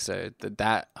geek, so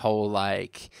that whole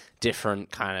like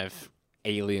different kind of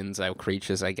aliens or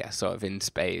creatures, I guess, sort of in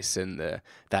space, and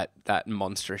that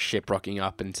monstrous ship rocking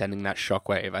up and sending that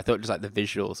shockwave. I thought just like the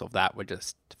visuals of that were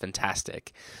just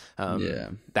fantastic.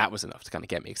 That was enough to kind of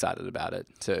get me excited about it.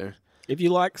 So. If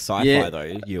you like sci-fi,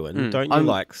 though, Ewan, don't you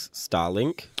like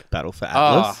Starlink, Battle for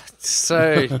Atlas?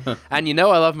 And you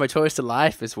know I love my Toys to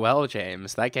Life as well,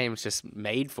 James. That game's just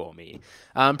made for me.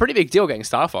 Pretty big deal getting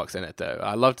Star Fox in it, though.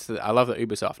 I love that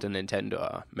Ubisoft and Nintendo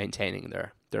are maintaining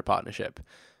their partnership.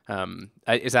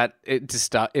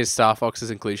 Is Star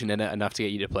Fox's inclusion in it enough to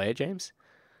get you to play it, James?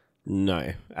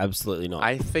 No, absolutely not.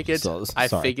 I figured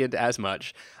as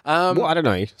much. Well, I don't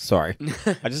know. Sorry.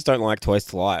 I just don't like Toys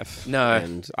to Life. No.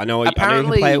 And I know you can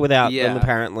play it without them,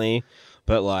 apparently.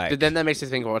 But then that makes you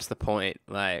think, what's the point?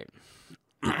 Like,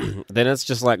 then it's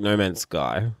just like No Man's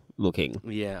Sky looking.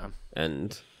 Yeah.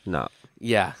 And, nah.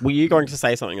 Yeah. Were you going to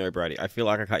say something, though, Brodie? I feel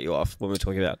like I cut you off when we were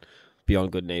talking about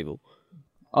Beyond Good and Evil.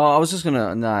 Oh, I was just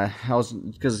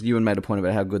because Ewan made a point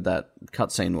about how good that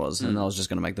cutscene was, and I was just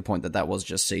going to make the point that was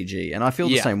just CG, and I feel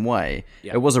the same way.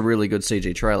 Yeah. It was a really good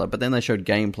CG trailer, but then they showed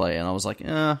gameplay, and I was like,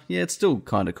 yeah, it's still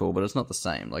kind of cool, but it's not the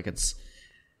same. Like, it's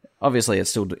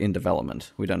still in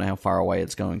development. We don't know how far away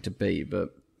it's going to be,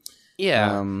 but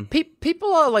yeah,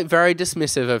 people are like very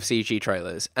dismissive of CG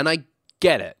trailers, and I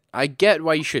get it. I get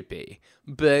why you should be,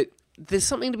 but there's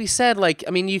something to be said. Like,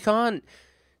 I mean, you can't.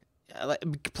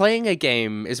 Like, playing a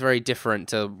game is very different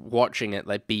to watching it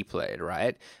like be played,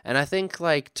 right? And I think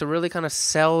like to really kind of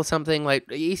sell something, like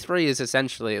E3 is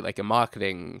essentially like a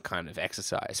marketing kind of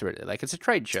exercise, really. Like, it's a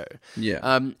trade show. Yeah.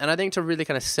 And I think to really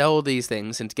kind of sell these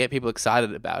things and to get people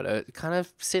excited about it, kind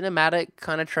of cinematic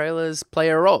kind of trailers play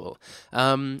a role.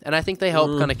 And I think they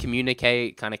help kind of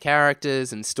communicate kind of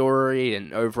characters and story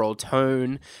and overall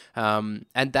tone. And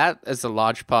that is a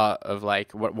large part of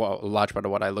like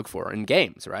what I look for in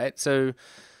games, right? So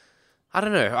I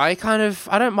don't know. I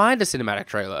don't mind a cinematic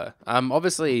trailer.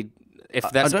 Obviously, if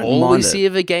that's all we see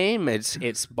of a game,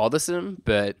 it's bothersome.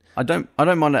 But I don't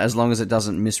mind it as long as it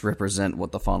doesn't misrepresent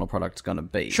what the final product's going to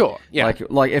be. Sure, yeah.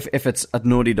 Like if it's a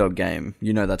Naughty Dog game,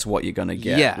 you know that's what you're going to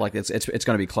get. Yeah. Like it's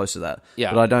going to be close to that.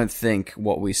 Yeah. But I don't think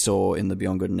what we saw in the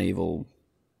Beyond Good and Evil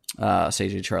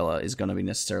CG trailer is going to be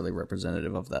necessarily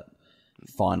representative of that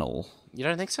final. You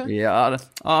don't think so? Yeah,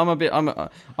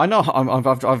 I know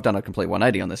I've done a complete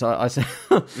 180 on this.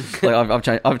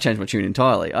 I've changed my tune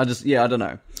entirely. I don't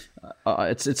know.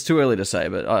 It's too early to say,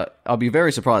 but I'll be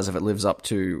very surprised if it lives up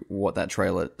to what that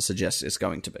trailer suggests it's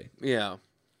going to be. Yeah.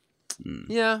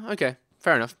 Yeah. Okay.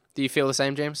 Fair enough. Do you feel the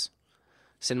same, James?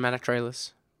 Cinematic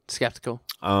trailers. Skeptical.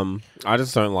 I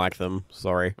just don't like them.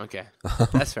 Sorry. Okay.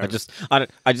 That's fair.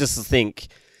 I just think.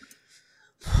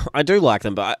 I do like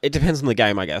them, but it depends on the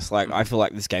game, I guess. Like, I feel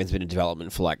like this game's been in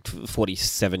development for like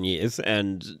 47 years,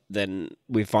 and then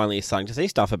we're finally starting to see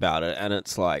stuff about it, and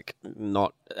it's like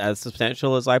not as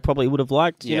substantial as I probably would have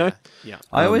liked. You know? Yeah.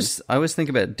 I always think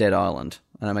about Dead Island,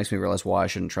 and that makes me realize why I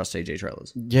shouldn't trust CG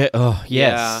trailers. Yeah. Oh,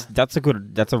 yes. Yeah.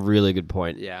 That's a really good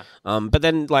point. Yeah. But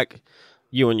then like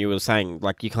you were saying,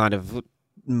 like you kind of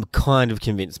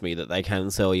convinced me that they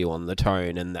can sell you on the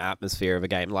tone and the atmosphere of a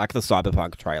game, like the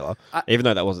Cyberpunk trailer, even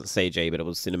though that wasn't CG, but it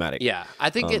was cinematic. Yeah,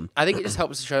 I think it just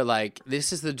helps to show like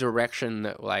this is the direction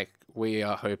that like we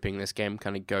are hoping this game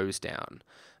kind of goes down.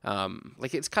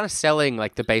 Like it's kind of selling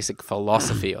like the basic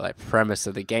philosophy or like premise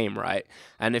of the game, right?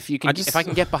 And if I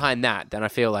can get behind that, then I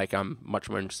feel like I'm much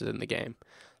more interested in the game.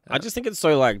 I just think it's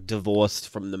so like divorced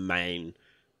from the main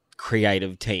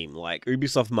creative team. Like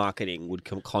Ubisoft marketing would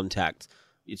contact.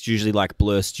 It's usually like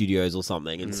Blur Studios or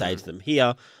something and say to them,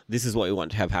 here, this is what we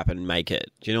want to have happen, make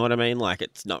it. Do you know what I mean? Like,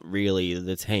 it's not really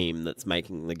the team that's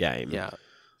making the game. Yeah.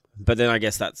 But then I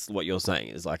guess that's what you're saying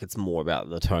is like, it's more about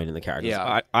the tone and the characters.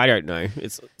 Yeah. I don't know.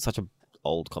 It's such a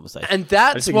old conversation. And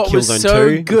that's what was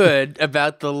so good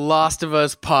about the Last of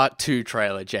Us Part 2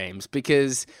 trailer, James,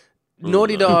 because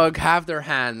Naughty Dog have their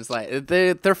hands, like,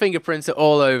 their fingerprints are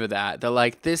all over that. They're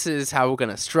like, this is how we're going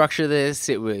to structure this.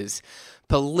 It was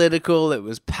political, it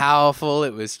was powerful,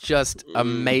 it was just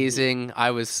amazing.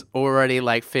 I was already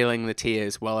like feeling the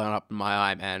tears welling up in my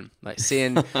eye, man. Like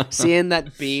seeing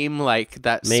that beam, like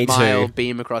that smile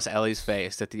beam across Ellie's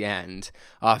face at the end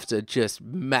after just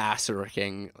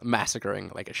massacring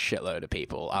like a shitload of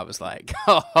people. I was like,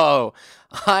 oh,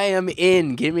 I am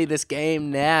in. Give me this game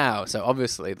now. So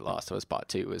obviously The Last of Us Part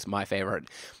 2 was my favorite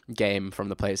game from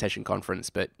the PlayStation conference.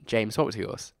 But James, what was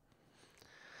yours?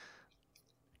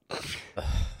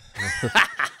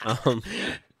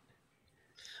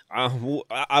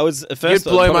 I was at first.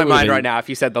 You'd blow my mind right now if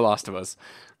you said The Last of Us.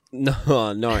 No,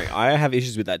 I have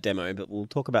issues with that demo, but we'll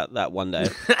talk about that one day.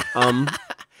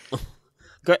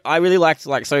 I really liked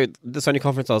so the Sony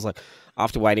conference. I was like,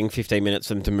 after waiting 15 minutes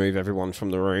for them to move everyone from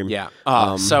the room. Yeah.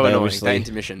 So annoying. That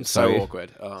intermission, so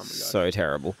awkward. Oh my god, so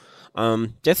terrible.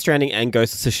 Death Stranding and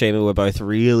Ghost of Tsushima were both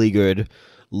really good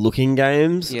looking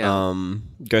games. Yeah.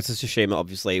 Ghost of Tsushima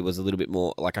obviously was a little bit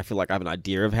more like, I feel like I have an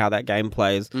idea of how that game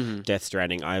plays. Mm-hmm. Death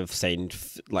Stranding, I've seen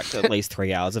like at least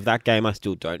 3 hours of that game. I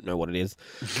still don't know what it is.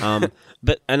 And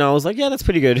I was like, yeah, that's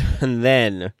pretty good. And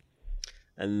then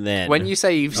when you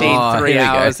say you've seen 3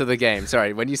 hours of the game,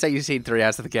 when you say you've seen 3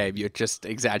 hours of the game, you're just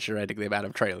exaggerating the amount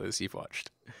of trailers you've watched.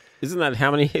 Isn't that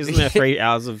how many? Isn't there 3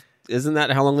 hours of? Isn't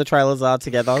that how long the trailers are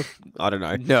together? I don't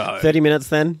know. No. 30 minutes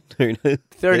then? 30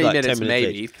 like minutes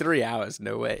maybe. each. 3 hours,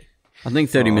 no way. I think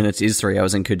 30 minutes is 3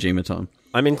 hours in Kojima time.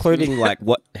 I'm including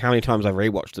how many times I've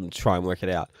rewatched them to try and work it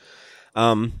out.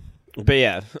 But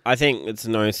yeah, I think it's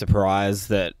no surprise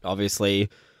that obviously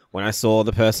when I saw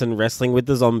the person wrestling with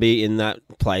the zombie in that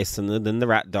place and then the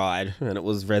rat died and it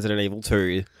was Resident Evil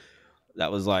 2,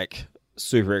 that was like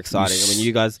super exciting. I mean,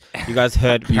 you guys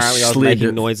heard, apparently I was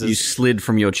making noises. You slid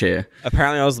from your chair.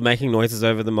 Apparently I was making noises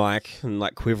over the mic and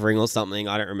like quivering or something.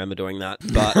 I don't remember doing that,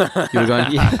 but You were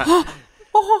going,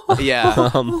 Yeah.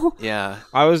 Yeah.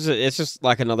 It's just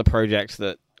like another project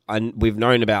that we've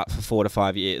known about for 4 to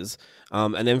 5 years.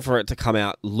 And then for it to come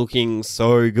out looking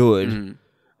so good,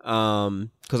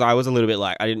 because I was a little bit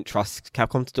like, I didn't trust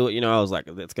Capcom to do it, I was like,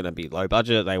 it's going to be low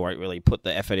budget, they won't really put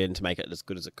the effort in to make it as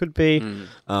good as it could be,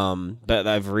 but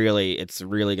it's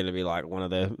really going to be like one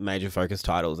of the major focus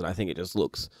titles, and I think it just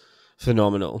looks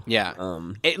phenomenal. Yeah.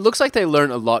 It looks like they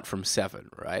learned a lot from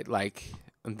 7, right? Like,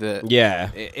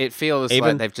 it feels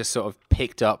like they've just sort of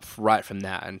picked up right from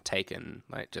that and taken,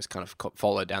 like, just kind of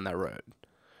followed down that road.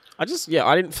 I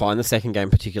didn't find the second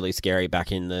game particularly scary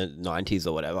back in the 90s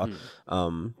or whatever.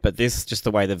 But this, just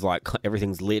the way they've like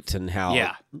everything's lit and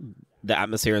how the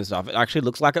atmosphere and stuff, it actually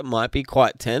looks like it might be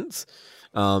quite tense.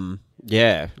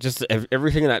 Just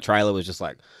everything in that trailer was just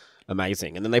like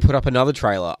amazing. And then they put up another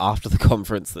trailer after the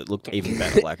conference that looked even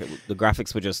better. Like the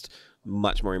graphics were just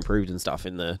much more improved and stuff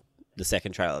in the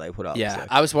second trailer they put up. Yeah, so.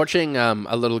 I was watching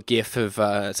a little gif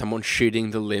of someone shooting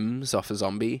the limbs off a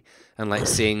zombie and like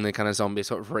seeing the kind of zombie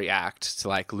sort of react to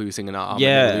like losing an arm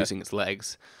and losing its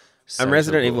legs. So and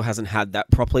Resident Evil hasn't had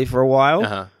that properly for a while.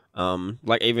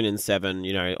 Uh-huh. Even in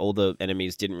 7, all the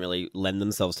enemies didn't really lend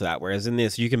themselves to that. Whereas in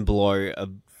this, you can blow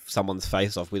someone's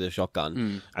face off with a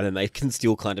shotgun, and then they can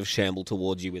still kind of shamble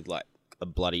towards you with like a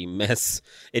bloody mess.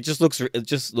 It just looks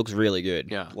really good.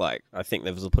 Yeah. Like, I think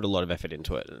they've put a lot of effort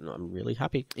into it, and I'm really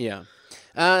happy. Yeah.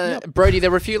 Brodie, there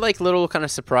were a few like little kind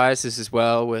of surprises as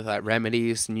well with like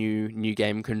Remedy's new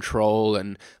game control,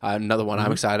 and another one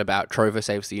I'm excited about, Trover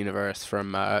Saves the Universe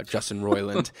from Justin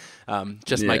Roiland.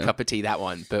 My cup of tea, that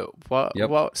one. But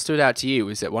what stood out to you?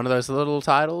 Was it one of those little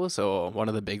titles or one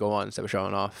of the bigger ones that were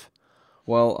showing off?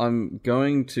 Well, I'm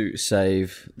going to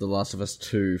save The Last of Us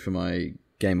 2 for my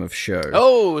game of show.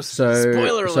 Oh,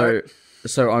 spoiler alert.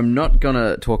 So I'm not going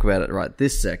to talk about it right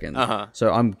this second. Uh-huh.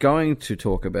 So I'm going to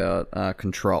talk about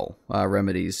Control,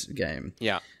 Remedy's game.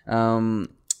 Yeah. When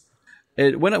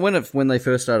they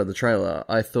first started the trailer,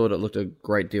 I thought it looked a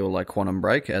great deal like Quantum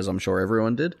Break, as I'm sure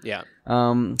everyone did. Yeah.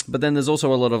 But then there's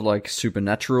also a lot of like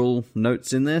supernatural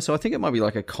notes in there, so I think it might be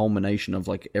like a culmination of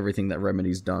like everything that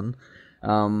Remedy's done.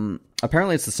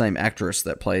 Apparently it's the same actress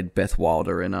that played Beth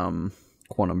Wilder in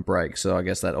Quantum Break, so I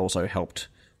guess that also helped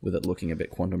with it looking a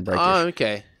bit Quantum Break-ish. Oh,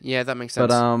 okay. Yeah, that makes sense.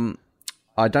 But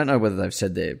I don't know whether they've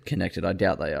said they're connected. I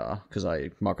doubt they are, because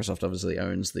Microsoft obviously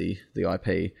owns the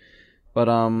IP. But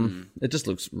it just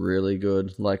looks really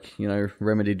good. Like,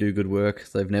 Remedy do good work.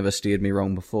 They've never steered me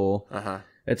wrong before. Uh-huh.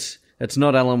 It's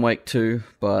not Alan Wake 2,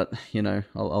 but,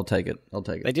 I'll take it.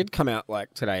 They did come out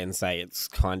like today and say it's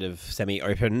kind of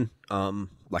semi-open,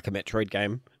 like a Metroid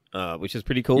game. Which is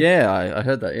pretty cool. Yeah, I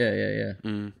heard that.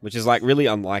 Yeah. Which is like really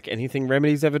unlike anything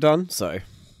Remedy's ever done. So,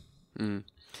 and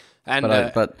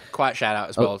but quiet shout out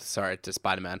as well. Sorry, to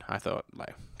Spider-Man. I thought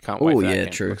can't wait for that game.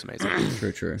 True. It looks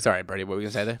amazing. True. Sorry, Brodie. What were you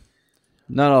gonna say there?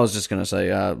 No, I was just gonna say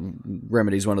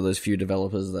Remedy's one of those few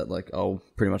developers that I'll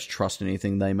pretty much trust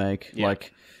anything they make. Yeah.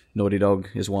 Like Naughty Dog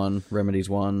is one, Remedy's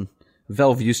one.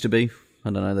 Valve used to be.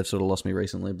 I don't know. They've sort of lost me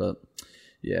recently, but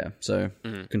yeah. So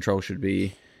Control should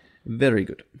be very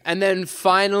good. And then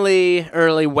finally,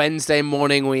 early Wednesday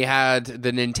morning, we had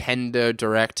the Nintendo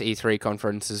Direct E3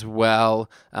 conference as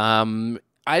well.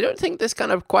 I don't think this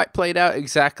kind of quite played out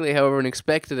exactly how everyone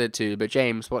expected it to, but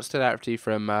James, what stood out to you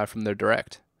from the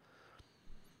Direct?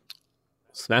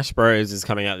 Smash Bros. Is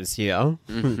coming out this year.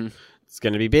 It's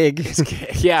going to be big.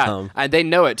 Yeah, and they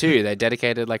know it too. They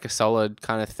dedicated like a solid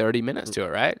kind of 30 minutes to it,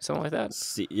 right? Something like that.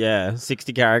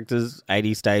 60 characters,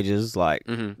 80 stages, like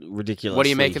ridiculous. What do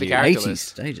you make of the character 80 list?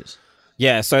 stages.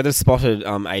 Yeah, so they've spotted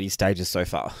 80 stages so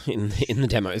far in the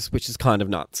demos, which is kind of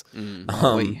nuts.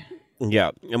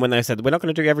 Yeah, and when they said we're not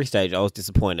going to do every stage, I was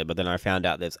disappointed. But then I found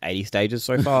out there's 80 stages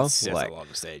so far. That's a lot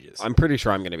of stages. I'm pretty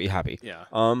sure I'm going to be happy. Yeah.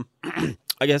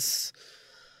 I guess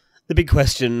the big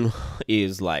question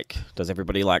is like, does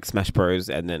everybody like Smash Bros?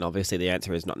 And then obviously the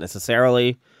answer is not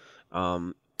necessarily.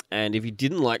 And if you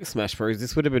didn't like Smash Bros,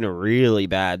 this would have been a really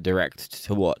bad direct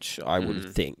to watch, I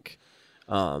would think.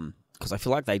 Because I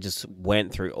feel like they just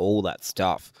went through all that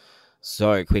stuff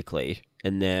so quickly,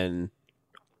 and then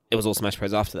it was all Smash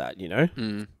Bros after that, you know?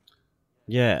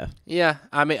 Yeah. Yeah,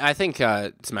 I mean, I think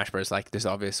Smash Bros. Like this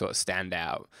obvious sort of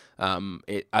standout.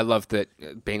 I love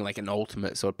that being like an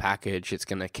ultimate sort of package. It's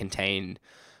going to contain,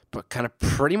 but kind of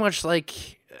pretty much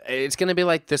like it's going to be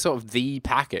like the sort of the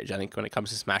package. I think when it comes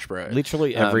to Smash Bros.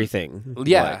 Literally everything.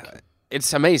 Yeah,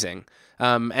 it's amazing.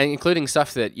 And including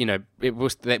stuff that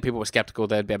that people were skeptical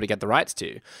they'd be able to get the rights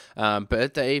to,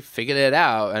 but they figured it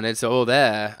out and it's all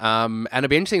there. And it'll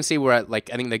be interesting to see where I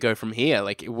think they go from here.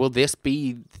 Like, will this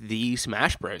be the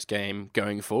Smash Bros. Game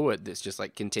going forward? That's just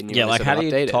like continuing. Yeah, like how do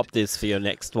you top this for your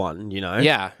next one? You know?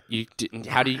 Yeah,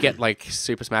 how do you get like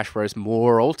Super Smash Bros.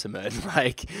 More ultimate?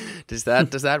 Like, does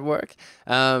that work?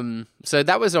 So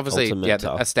that was obviously a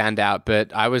standout.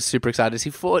 But I was super excited to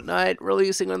see Fortnite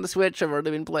releasing on the Switch. I've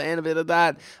already been playing a bit of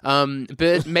that.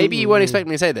 But maybe you won't expect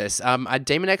me to say this.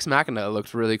 Daemon X Machina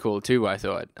looks really cool too, I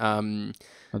thought.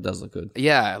 It does look good.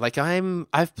 Yeah, like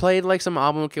I've played like some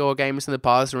Armored Core games in the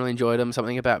past and really enjoyed them.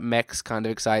 Something about mechs kind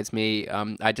of excites me.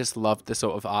 I just love the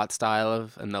sort of art style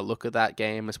and the look of that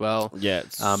game as well. Yeah,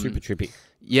 it's super trippy.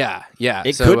 Yeah.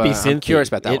 It could be synthy. I'm curious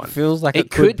about that one. It feels like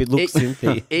it could look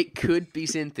synthy. It could be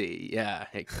synthy. Yeah,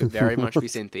 it could very much be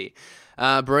synthy.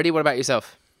 Brodie, what about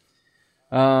yourself?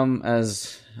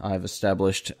 As I've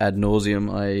established ad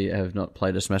nauseum, I have not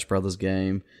played a Smash Brothers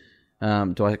game.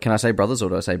 Can I say brothers or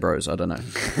do I say bros? I don't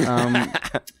know.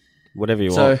 Whatever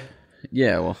you want.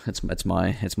 Yeah, well, it's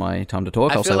my time to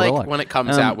talk. I I'll feel say like what I like. when it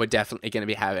comes out, we're definitely going to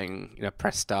be having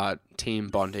press start team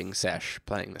bonding sesh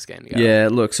playing this game together. Yeah,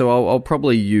 look, so I'll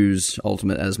probably use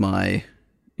Ultimate as my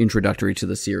introductory to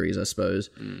the series, I suppose.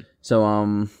 So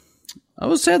I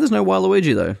was sad there's no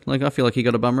Waluigi though. Like I feel like he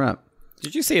got a bum rap.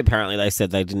 Did you see? Apparently, they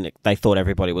said they thought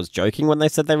everybody was joking when they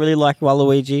said they really like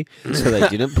Waluigi, so they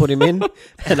didn't put him in.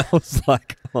 And I was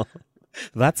like, oh,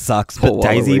 that sucks. But Poor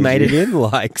Daisy Waluigi. like in,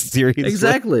 like seriously.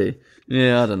 Exactly.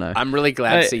 Yeah, I don't know. I'm really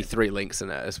glad to see 3 links in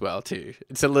it as well too.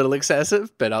 It's a little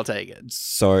excessive, but I'll take it.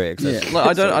 So excessive. Yeah,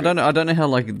 like, I don't know how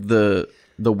like the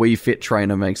Wii Fit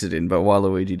trainer makes it in, but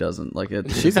Waluigi doesn't. Like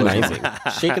she's amazing.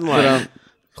 She can like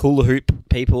hula hoop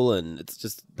people, and it's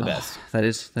just the best. That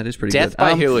is pretty Death good.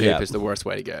 by hula hoop is the worst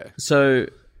way to go. So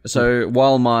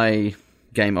while my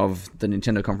game of the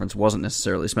Nintendo conference wasn't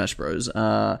necessarily Smash Bros,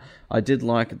 I did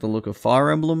like the look of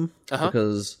Fire Emblem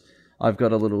because I've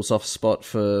got a little soft spot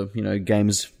for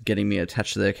games getting me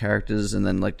attached to their characters and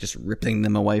then like just ripping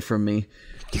them away from me,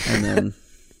 and then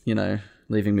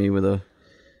leaving me with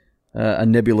a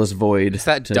nebulous void. It's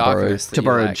that darkness to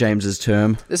borrow like. James's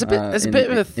term. There's a bit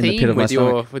of a theme with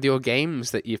your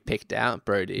games that you've picked out,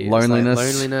 Brodie.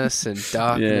 Loneliness and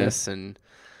darkness and.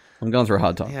 I'm going through a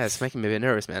hard time. Yeah, it's making me a bit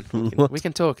nervous, man. We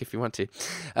can talk if you want to.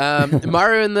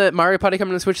 Mario and the Mario Party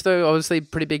coming to the Switch, though, obviously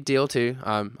pretty big deal too.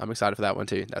 I'm excited for that one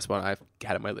too. That's one I've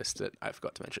had on my list that I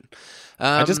forgot to mention.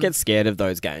 I just get scared of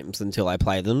those games until I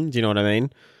play them. Do you know what I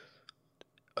mean?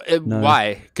 No.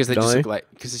 Why? Because they just look like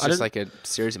it's just like a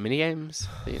series of mini games.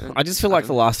 I just feel like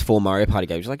the last 4 Mario Party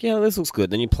games, you're like, yeah, this looks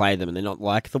good. Then you play them, and they're not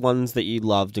like the ones that you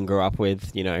loved and grew up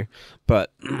with,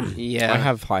 But yeah, I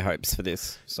have high hopes for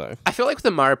this. So I feel like with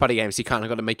the Mario Party games, you kind of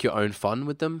got to make your own fun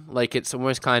with them. Like it's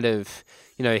almost kind of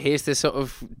here's this sort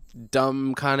of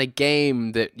dumb kind of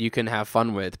game that you can have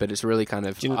fun with, but it's really kind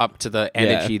of up to the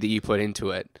energy that you put into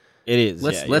it. It is.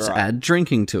 Let's add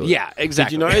drinking to it. Yeah,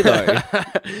 exactly. Did you know though?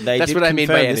 That's what I mean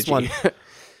by energy.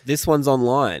 This one's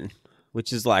online,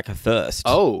 which is like a first.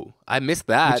 Oh, I missed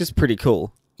that. Which is pretty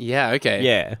cool. Yeah. Okay.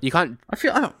 Yeah. You can't. I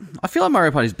feel like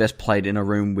Mario Party is best played in a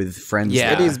room with friends.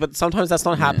 Yeah. It is, but sometimes that's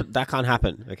not happen. That can't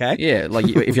happen. Okay. Yeah, like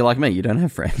if you're like me, you don't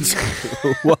have friends.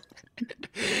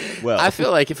 Well, I feel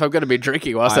like if I'm going to be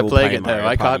drinking whilst I'm playing it, though,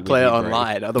 I can't play it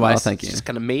online. Otherwise, thank it's you. just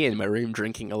kind of me in my room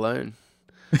drinking alone.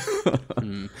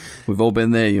 We've all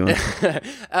been there, Ewan.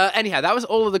 Anyhow, that was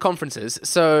all of the conferences.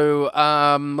 So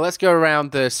let's go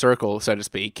around the circle, so to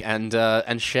speak, and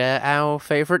share our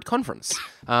favorite conference.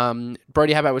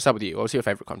 Brodie, how about we start with you? What was your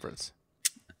favorite conference?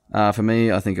 For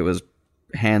me, I think it was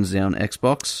hands down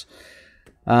Xbox.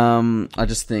 I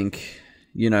just think,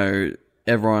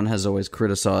 everyone has always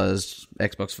criticized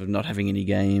Xbox for not having any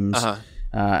games.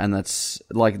 And that's,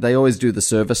 they always do the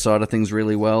service side of things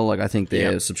really well. I think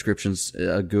their subscriptions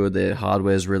are good. Their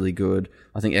hardware's really good.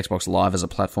 I think Xbox Live as a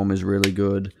platform is really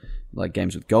good.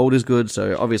 Games with Gold is good.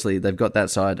 So, obviously, they've got that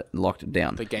side locked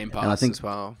down. The Game Pass as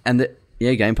well. And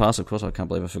Game Pass, of course. I can't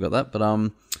believe I forgot that. But,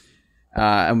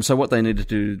 and so what they needed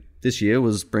to do this year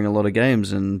was bring a lot of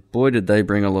games. And, boy, did they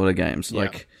bring a lot of games.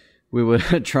 Yeah. We were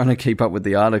trying to keep up with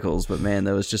the articles, but man,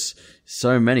 there was just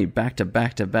so many back to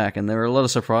back to back, and there were a lot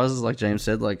of surprises, like James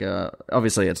said.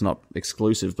 Obviously it's not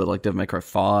exclusive, but Devil May Cry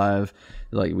 5,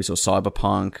 we saw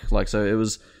Cyberpunk, so it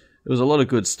was a lot of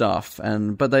good stuff.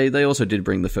 But they also did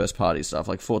bring the first party stuff,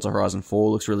 like Forza Horizon 4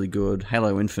 looks really good,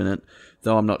 Halo Infinite,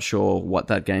 though I'm not sure what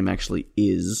that game actually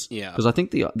is. Yeah, because I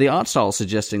think the art style is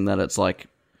suggesting that it's like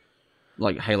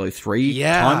Halo 3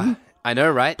 time. I know,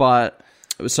 right? But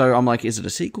so I'm like, is it a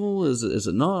sequel? Is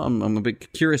it not? I'm a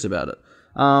bit curious about it.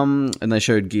 And they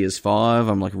showed Gears 5.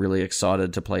 I'm really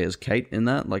excited to play as Kate in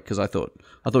that. Because I thought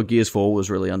Gears 4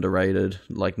 was really underrated.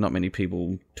 Not many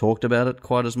people talked about it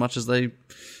quite as much as they,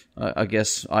 I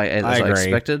guess, I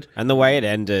expected. And the way it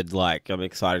ended, I'm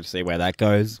excited to see where that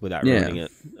goes without ruining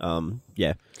it. So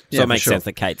it makes sense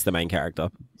that Kate's the main character.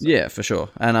 Yeah, for sure.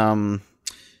 And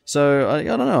so I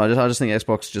don't know. I just think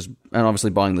Xbox and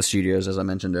obviously buying the studios, as I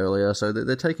mentioned earlier. So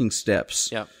they're taking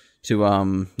steps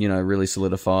to really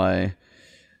solidify.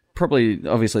 Probably,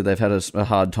 obviously, they've had a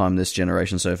hard time this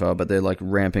generation so far, but they're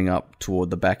ramping up toward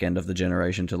the back end of the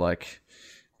generation to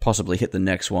possibly hit the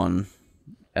next one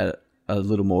at a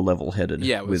little more level-headed.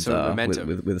 Yeah, with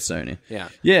Sony.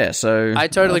 Yeah. So I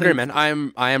totally agree, man. I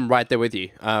am right there with you.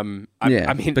 I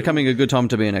mean, becoming a good time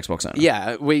to be an Xbox owner.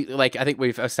 Yeah, I think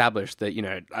we've established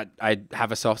that I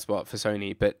have a soft spot for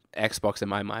Sony, but Xbox in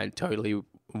my mind totally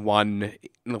won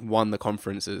the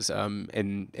conferences.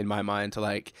 In my mind,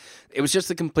 it was just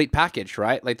a complete package,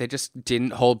 right? They just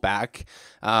didn't hold back.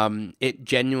 It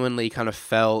genuinely kind of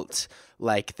felt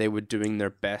like they were doing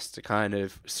their best to kind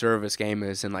of service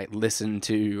gamers and listen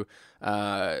to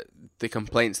the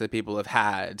complaints that people have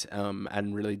had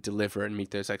and really deliver and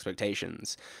meet those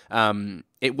expectations.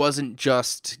 It wasn't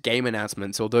just game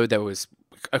announcements, although there was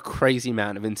a crazy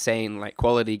amount of insane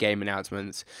quality game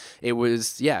announcements. It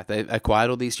was they acquired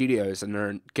all these studios and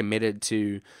are committed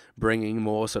to bringing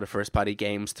more sort of first party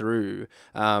games through.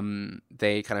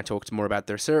 They kind of talked more about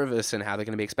their service and how they're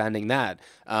going to be expanding that.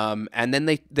 And then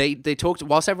they talked,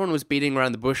 whilst everyone was beating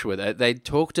around the bush with it, they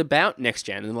talked about next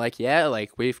gen and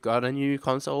we've got a new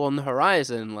console on the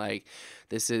horizon.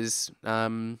 This is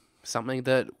something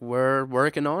that we're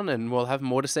working on and we'll have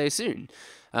more to say soon.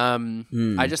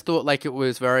 I just thought it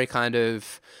was very kind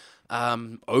of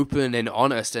open and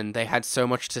honest, and they had so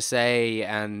much to say,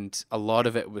 and a lot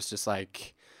of it was just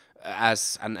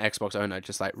as an Xbox owner,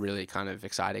 just really kind of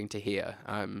exciting to hear.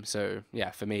 So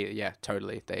yeah, for me,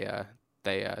 totally,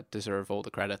 they deserve all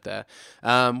the credit there.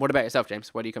 What about yourself,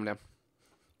 James? Where do you come down?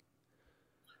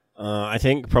 I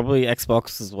think probably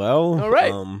Xbox as well. All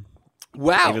right.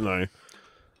 Wow. Even though.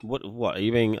 What are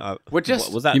you being? We're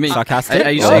just, was that sarcastic?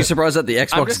 Are you surprised that the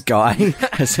Xbox guy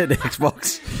has said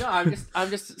Xbox? No,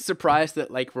 I'm just surprised that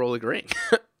we're all agreeing.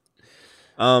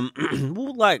 Well,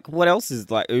 what else is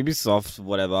Ubisoft,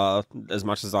 whatever. As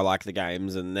much as I like the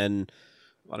games, and then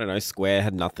I don't know, Square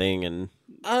had nothing, and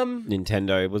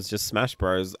Nintendo was just Smash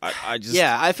Bros.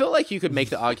 I feel like you could make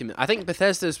the argument. I think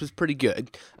Bethesda's was pretty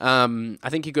good. I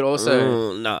think you could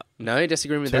also no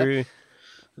disagreeing with that.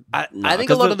 I think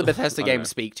a lot of the Bethesda games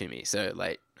speak to me, so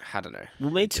I don't know.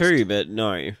 Well, me too, but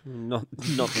no, not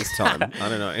this time. I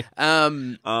don't know.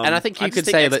 And I think you could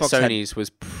say that Sony's was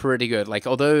pretty good.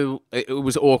 Although it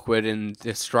was awkward in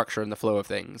the structure and the flow of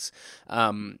things,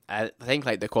 I think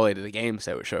the quality of the games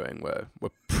they were showing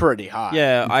were pretty high.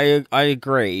 Yeah, I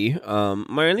agree.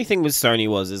 My only thing with Sony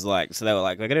is so they were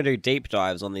we're going to do deep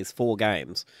dives on these 4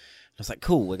 games. I was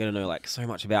cool, we're going to know so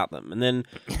much about them, and then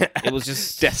it was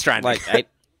just Death Stranding.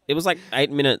 It was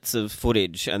 8 minutes of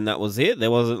footage, and that was it.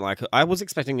 There wasn't I was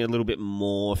expecting a little bit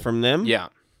more from them. Yeah.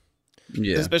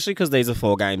 Especially because these are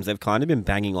 4 games they've kind of been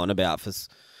banging on about for,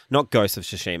 not Ghost of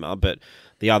Tsushima, but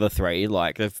the other 3.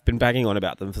 They've been banging on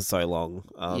about them for so long.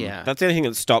 That's the only thing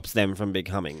that stops them from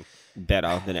becoming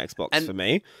better than Xbox for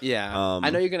me. Yeah. I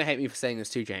know you're going to hate me for saying this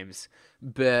too, James,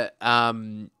 but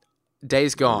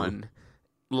Days Gone,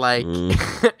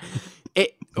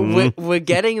 We're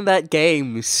getting that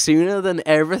game sooner than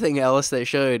everything else they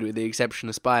showed, with the exception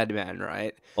of Spider-Man,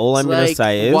 right? All I'm going to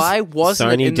say is, why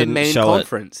wasn't Sony it in the main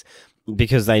conference?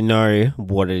 Because they know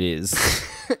what it is.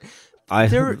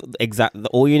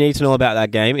 All you need to know about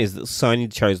that game is that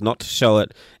Sony chose not to show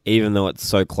it, even though it's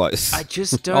so close. I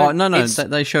just don't. Oh no,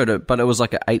 they showed it, but it was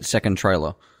like an 8-second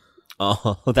trailer.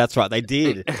 Oh, that's right, they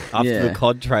did after the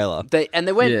COD trailer. They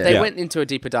went into a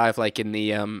deeper dive like in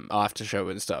the after show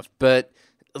and stuff, but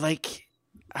like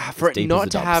for it not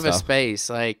to have a space,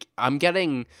 like I'm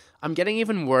getting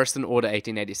even worse than Order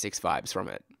 1886 vibes from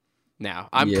it. Now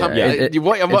what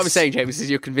I'm saying, James, is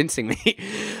you're convincing me.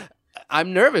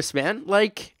 I'm nervous, man.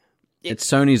 Like it's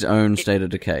Sony's own State of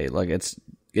Decay. Like it's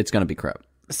going to be crap.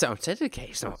 So State of Decay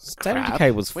is not State crap. of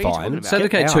Decay was fine. State of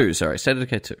Decay 2, sorry. State of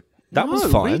Decay 2. That was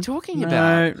fine. What are you talking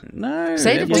about? No.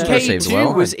 State of Decay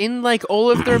 2 was in like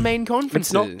all of their main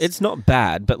conferences. It's not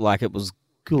bad, but like it was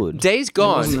good. Days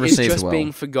Gone is just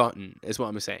being forgotten, is what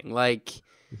I'm saying. Like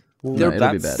they're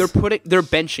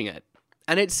benching it,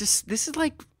 and it's just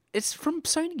it's from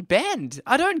Sony Bend.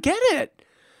 I don't get it.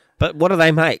 But what do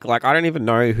they make? Like I don't even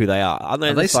know who they are. Are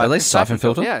they Siphon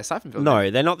Filter? Yeah, Siphon Filter. No,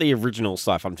 they're not the original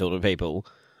Siphon Filter people.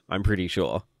 I'm pretty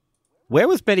sure. Where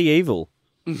was Medieval?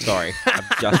 Sorry,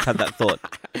 I've just had that thought.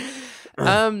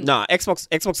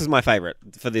 Xbox is my favorite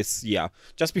for this year,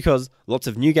 just because lots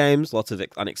of new games, lots of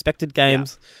unexpected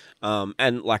games,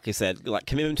 and like you said, like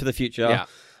commitment to the future,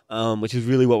 which is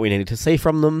really what we needed to see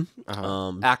from them.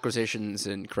 Acquisitions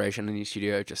and creation in the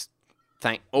studio, just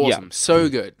awesome, so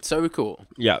good, so cool.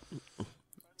 Yeah,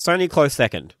 Sony close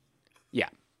second. Yeah,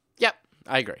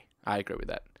 I agree with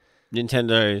that.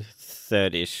 Nintendo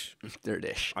third-ish.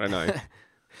 I don't know.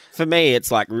 For me,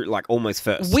 it's like almost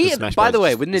first. Weird, by the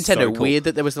way, with Nintendo, so cool. Weird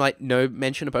that there was like no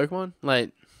mention of Pokemon.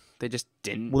 Like they just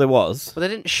didn't. Well, there was. Well, they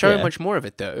didn't show much more of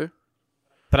it though.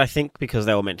 But I think because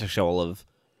they were meant to show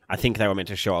I think they were meant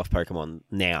to show off Pokemon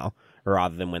now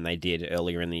rather than when they did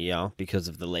earlier in the year because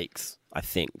of the leaks. I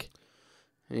think.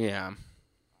 Yeah.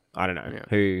 I don't know.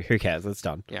 Yeah. Who cares? It's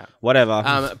done. Yeah.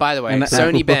 Whatever. By the way,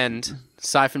 Sony Bend,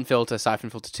 Siphon Filter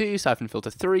 2, Siphon Filter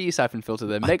 3, Siphon Filter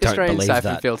the Mega Strain,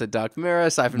 Siphon Filter Dark Mirror,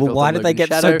 Siphon Filter why did they get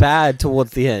Shadow, so bad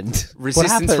towards the end?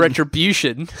 Resistance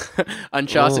Retribution,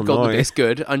 Uncharted Gold Disc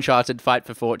Good, Uncharted Fight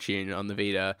for Fortune on the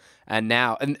Vita, and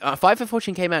Fight for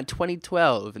Fortune came out in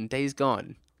 2012, and Days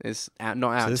Gone is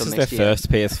not out until next year. This is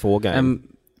their first PS4 game.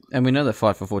 And we know that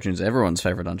Fight for Fortune is everyone's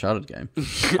favourite Uncharted game.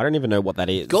 I don't even know what that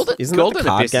is. Isn't Golden it the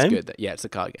card game? Is good. Yeah, it's a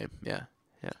card game. Yeah.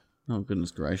 Oh,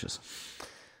 goodness gracious.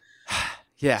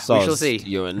 Yeah, we shall see.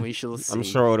 Ewan. We shall see. I'm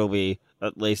sure it'll be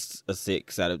at least a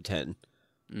 6 out of 10.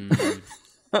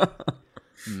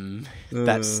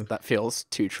 That feels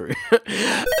too true.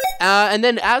 And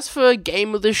then as for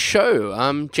Game of the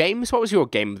Show, James, what was your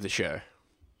Game of the Show?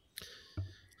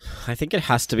 I think it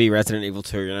has to be Resident Evil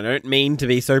 2, and I don't mean to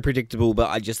be so predictable,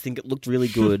 but I just think it looked really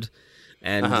good,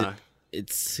 and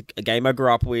it's a game I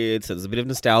grew up with, so there's a bit of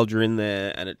nostalgia in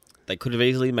there, and they could have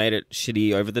easily made it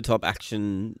shitty, over-the-top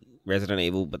action Resident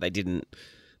Evil, but they didn't.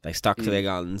 They stuck to their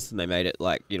guns, and they made it,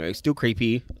 still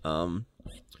creepy.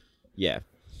 Yeah,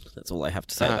 that's all I have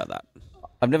to say about that.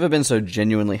 I've never been so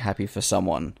genuinely happy for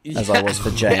someone as I was for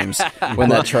James when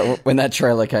that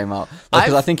trailer came up.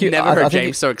 I think never heard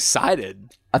James so excited.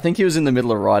 I think he was in the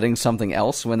middle of writing something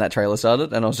else when that trailer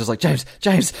started, and I was just like, James!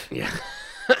 Yeah.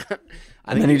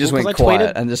 And then he just went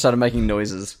quiet and just started making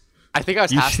noises. I think I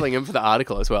was hassling him for the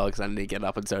article as well, because I didn't get it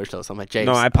up on social, so I'm like, James...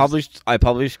 No, I published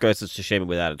Ghost of Tsushima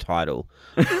without a title.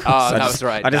 That was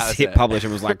right. I just hit publish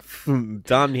and was like,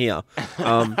 done here.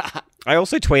 I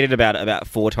also tweeted about it about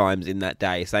 4 times in that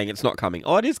day, saying it's not coming.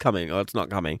 Oh, it is coming. Oh, it's not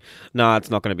coming. No, it's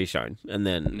not going to be shown. And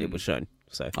then it was shown.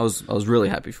 So I was really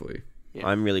happy for you. Yeah.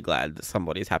 I'm really glad that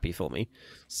somebody's happy for me.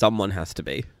 Someone has to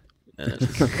be. What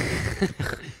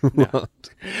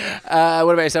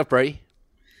about yourself, Brodie?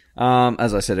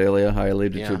 As I said earlier, I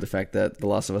alluded to the fact that The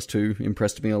Last of Us 2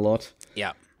 impressed me a lot.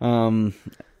 Yeah.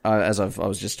 As I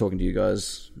was just talking to you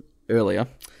guys earlier,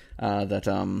 that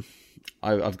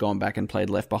I've gone back and played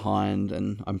Left Behind,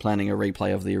 and I'm planning a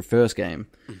replay of the first game,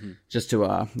 just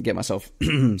to get myself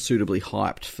suitably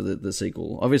hyped for the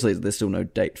sequel. Obviously, there's still no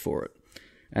date for it,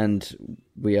 and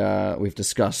we've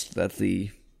discussed that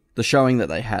the showing that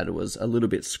they had was a little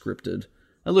bit scripted.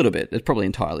 A little bit. It's probably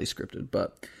entirely scripted,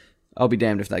 but I'll be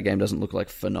damned if that game doesn't look like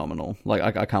phenomenal.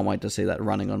 Like I can't wait to see that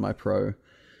running on my Pro.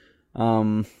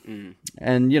 And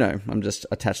I'm just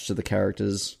attached to the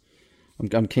characters.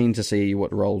 I'm keen to see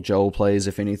what role Joel plays,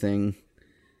 if anything.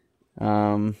 He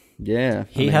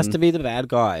has to be the bad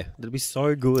guy. That'd be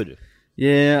so good.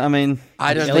 Yeah, I mean,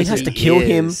 I don't Ellie think has he to kill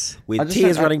him is. I with just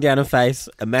tears don't- running down her face.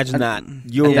 Imagine that.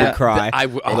 Ewan Yeah, would cry.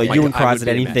 Although Ewan cries at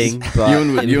anything.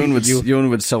 But Ewan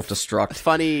would self-destruct.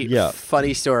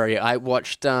 Funny story. I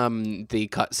watched the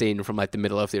cutscene from like the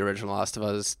middle of the original Last of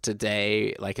Us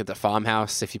today, like at the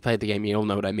farmhouse. If you played the game, you'll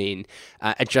know what I mean.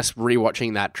 And just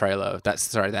rewatching that trailer, that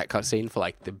cutscene for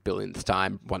like the billionth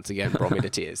time, once again brought me to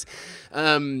tears.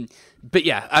 But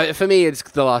yeah, for me, it's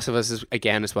The Last of Us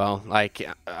again as well. Like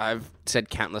I've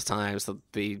said countless times, that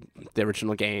the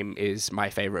original game is my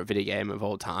favorite video game of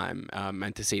all time.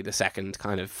 And to see the second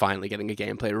kind of finally getting a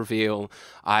gameplay reveal,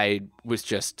 I was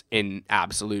just in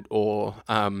absolute awe.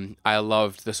 I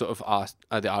loved the sort of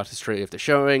the artistry of the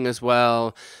showing as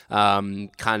well.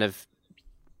 Kind of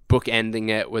bookending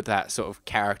it with that sort of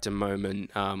character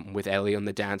moment with Ellie on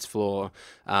the dance floor.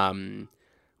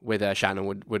 With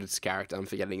Shannon Wood's character, I'm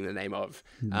forgetting the name of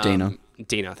Dina,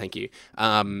 thank you.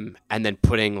 And then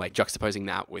juxtaposing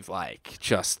that with like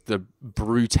just the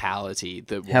brutality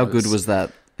that was. How good was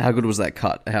that? How good was that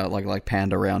cut? How like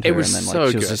panned around her it was and then so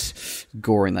she was good. just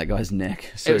goring that guy's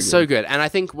neck. It was so good, and I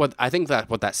think what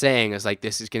that's saying is like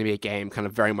this is going to be a game kind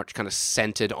of very much kind of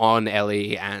centered on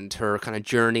Ellie and her kind of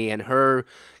journey and her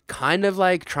kind of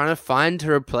like trying to find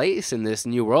her place in this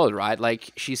new world, right?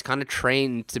 Like she's kind of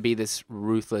trained to be this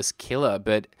ruthless killer,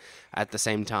 but at the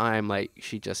same time, like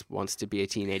she just wants to be a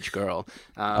teenage girl.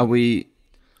 Are we?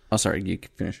 Oh, sorry, you can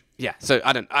finish. Yeah, so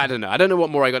I don't know. I don't know what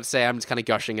more I got to say. I'm just kind of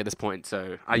gushing at this point.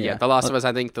 So yeah, The Last of Us.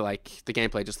 I think the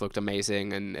gameplay just looked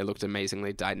amazing, and it looked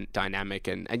amazingly dynamic.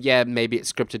 And yeah, maybe it's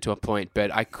scripted to a point,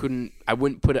 but I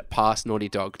wouldn't put it past Naughty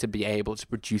Dog to be able to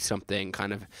produce something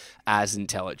kind of as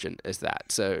intelligent as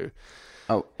that. So.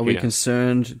 Oh, are we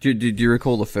concerned? Do you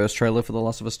recall the first trailer for The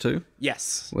Last of Us 2?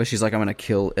 Yes. Where she's like, I'm going to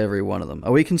kill every one of them.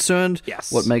 Are we concerned?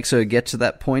 Yes. What makes her get to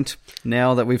that point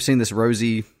now that we've seen this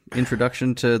rosy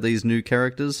introduction to these new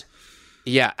characters?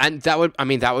 Yeah, and that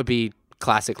would be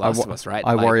classic Last of Us, right?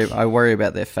 I worry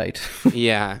about their fate.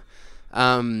 Yeah.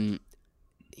 Yeah,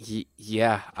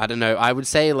 I don't know. I would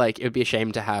say like it would be a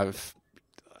shame to have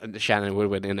Shannon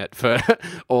Woodward in it for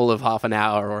all of half an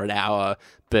hour or an hour,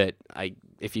 but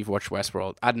if you've watched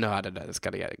Westworld, I don't know. It's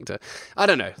kind of getting to, I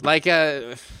don't know. Like,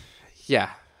 yeah,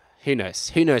 who knows?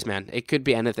 Who knows, man? It could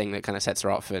be anything that kind of sets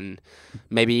her off, and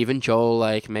maybe even Joel.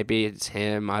 Like, maybe it's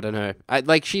him. I don't know.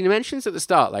 Like she mentions at the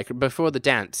start, like before the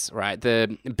dance, right?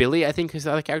 The Billy, I think, is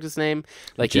the other character's name.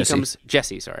 Like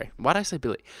Jesse. Sorry, why did I say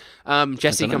Billy?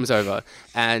 Jesse comes over,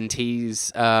 and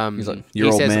he's like,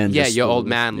 your old man. Yeah, your old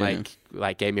man. Yeah.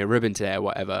 Like gave me a ribbon today or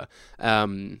whatever.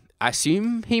 I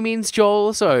assume he means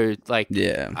Joel, so like,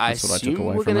 yeah, I assume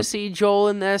we're gonna see Joel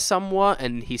in there somewhat,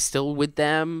 and he's still with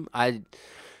them. I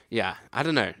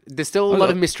don't know. There's still a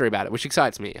lot of mystery about it, which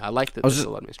excites me. I like that there's a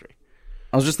lot of mystery.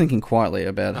 I was just thinking quietly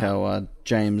about how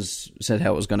James said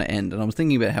how it was going to end, and I was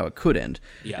thinking about how it could end.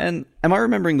 Yeah. And am I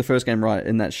remembering the first game right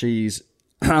in that she's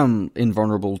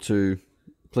invulnerable to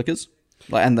clickers,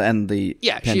 like and the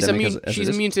she's immune. She's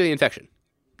immune to the infection.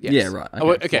 Yes. Yeah, right.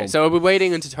 Okay, so are we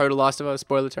waiting into total Last of Us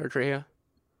spoiler territory here?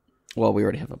 Well, we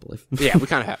already have, I believe. Yeah, we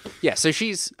kind of have. Yeah, so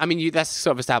she's. I mean, that's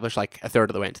sort of established like a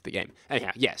third of the way into the game.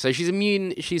 Anyhow, yeah. So she's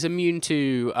immune. She's immune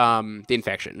to the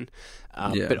infection.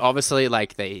 But obviously,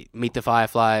 like they meet the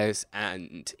Fireflies,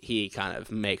 and he kind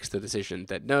of makes the decision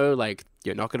that no, like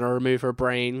you're not going to remove her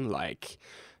brain. Like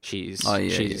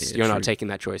you're not taking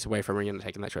that choice away from her. You're not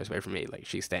taking that choice away from me. Like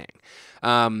she's staying.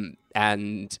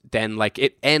 And then like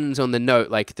it ends on the note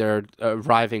like they're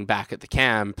arriving back at the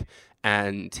camp.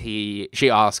 And she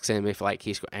asks him if like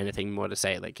he's got anything more to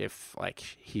say, like if like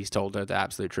he's told her the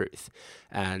absolute truth,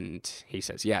 and he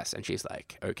says yes, and she's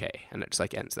like okay, and it just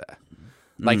like ends there.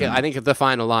 Like I think the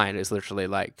final line is literally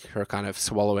like her kind of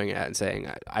swallowing it and saying,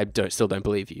 "I still don't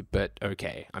believe you, but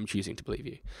okay, I'm choosing to believe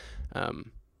you."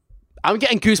 I'm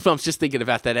getting goosebumps just thinking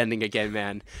about that ending again,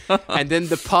 man. And then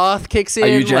the path kicks in, Are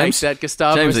you, like James? that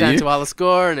Gustavo James, are you? Santaolalla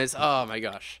score, and it's oh my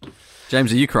gosh.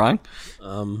 James, are you crying?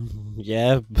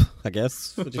 Yeah, I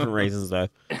guess for different reasons though.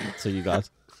 So you guys,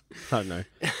 I don't know.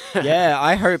 Yeah,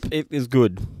 I hope it is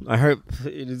good. I hope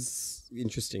it is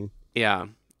interesting. Yeah,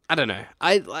 I don't know.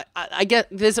 I get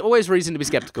there's always reason to be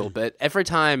skeptical, but every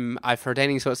time I've heard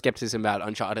any sort of skepticism about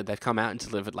Uncharted, they've come out and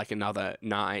delivered like another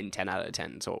 9, 10 out of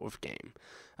 10 sort of game.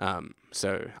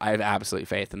 So I have absolute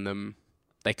faith in them.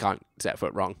 They can't set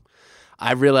foot wrong.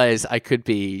 I realize I could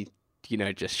be,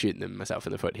 just shooting them myself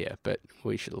in the foot here, but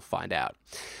we shall find out.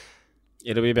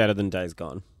 It'll be better than Days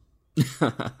Gone.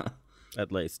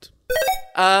 At least.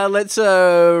 Let's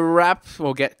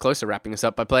get close to wrapping this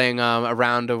up by playing a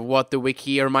round of What the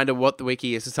Wiki. A reminder, What the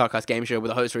Wiki is a Starcast game show where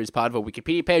the host reads part of a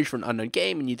Wikipedia page for an unknown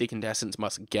game, and you, the contestants,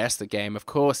 must guess the game. Of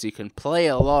course, you can play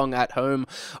along at home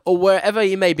or wherever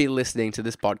you may be listening to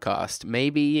this podcast.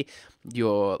 Maybe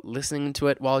you're listening to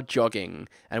it while jogging,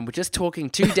 and we're just talking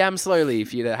too damn slowly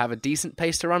for you to have a decent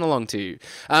pace to run along to.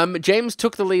 James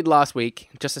took the lead last week,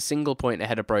 just a single point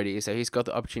ahead of Brodie, so he's got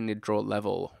the opportunity to draw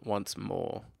level once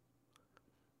more.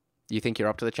 You think you're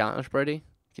up to the challenge, Brodie?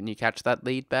 Can you catch that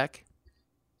lead back?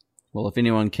 Well, if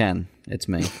anyone can, it's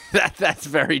me. That's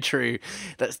very true.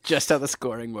 That's just how the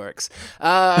scoring works.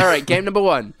 All right, game number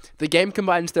 1. The game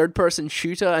combines third-person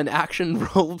shooter and action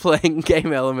role-playing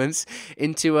game elements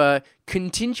into a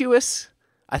contiguous...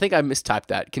 I think I mistyped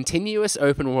that. Continuous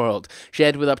open world,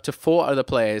 shared with up to 4 other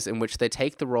players, in which they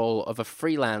take the role of a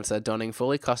freelancer donning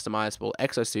fully customizable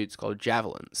exosuits called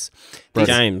javelins.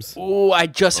 James. Oh, I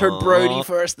just heard Brodie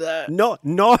first there. No.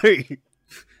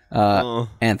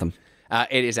 Anthem.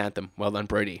 It is Anthem. Well done,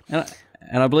 Brodie.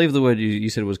 And I believe the word you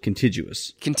said was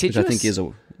contiguous. Contiguous? Which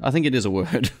I think it is a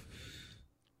word.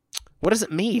 What does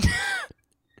it mean?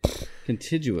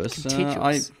 Contiguous.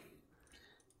 Contiguous.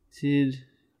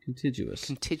 Contiguous.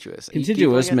 Contiguous.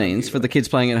 Contiguous means, for the kids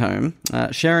playing at home,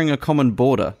 sharing a common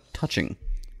border, touching.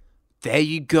 There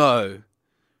you go.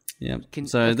 Yeah.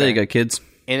 There you go, kids.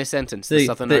 In a sentence, the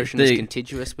Southern Ocean is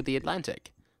contiguous with the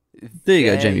Atlantic. There you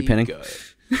go, Jamie Penning. Go.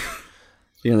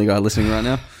 The only guy listening right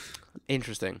now.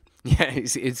 Interesting. Yeah,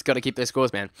 he's got to keep their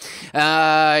scores, man.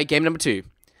 Game number 2.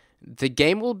 The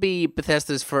game will be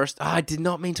Bethesda's first... I did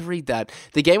not mean to read that.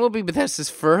 The game will be Bethesda's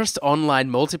first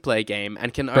online multiplayer game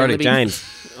and can only be... James.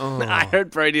 I heard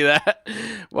Brodie that.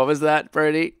 What was that,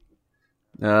 Brodie?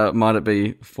 Might it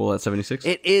be Fallout 76?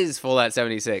 It is Fallout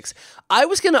 76. I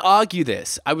was going to argue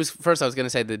this. I was going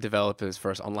to say the developer's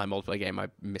first online multiplayer game. I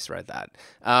misread that.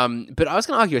 But I was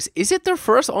going to argue this. Is it their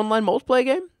first online multiplayer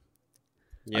game?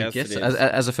 Yes, I guess it is.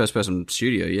 as a first-person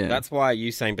studio, yeah. That's why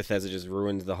you saying Bethesda just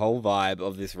ruined the whole vibe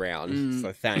of this round.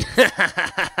 So thanks.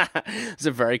 It's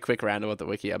a very quick round of What the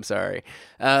Wiki. I'm sorry.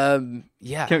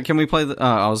 Yeah. Can we play the?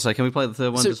 I was say, can we play the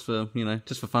third one just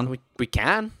for fun? We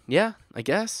can. Yeah, I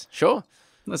guess. Sure.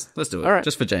 Let's do it. All right.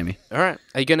 Just for Jamie. All right.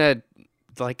 Are you gonna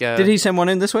Did he send one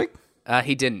in this week?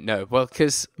 He didn't. No. Well,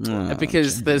 because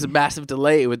there's a massive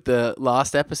delay with the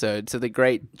last episode, so the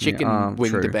great chicken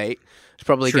wing true. debate is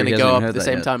probably True, going to he go hasn't up heard at the that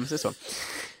same yet. time as this one.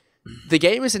 The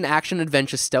game is an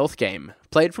action-adventure stealth game.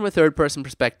 Played from a third-person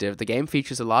perspective, the game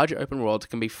features a large open world that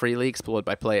can be freely explored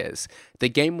by players. The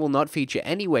game will not feature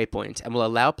any waypoint and will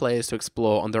allow players to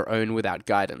explore on their own without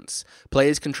guidance.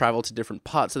 Players can travel to different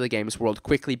parts of the game's world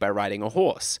quickly by riding a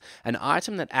horse. An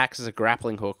item that acts as a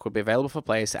grappling hook will be available for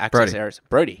players to access areas...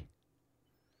 Brodie.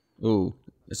 Ooh,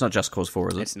 it's not Just Cause 4,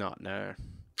 is it? It's not, no.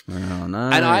 Oh, no.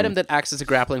 An item that acts as a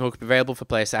grappling hook will be available for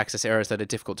players to access areas that are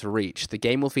difficult to reach. The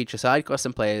game will feature side quests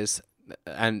and players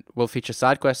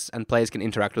can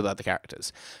interact with other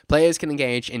characters. Players can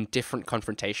engage in different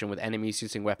confrontation with enemies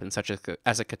using weapons such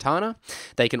as a katana.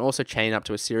 They can also chain up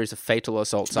to a series of fatal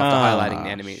assaults after highlighting the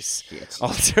enemies. Shit.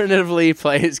 Alternatively,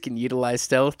 players can utilize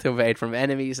stealth to evade from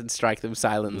enemies and strike them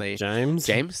silently.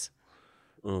 James?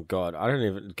 Oh, God. I don't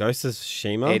even... Ghost of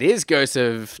Tsushima? It is Ghost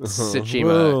of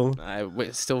Tsushima. Whoa.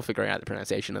 We're still figuring out the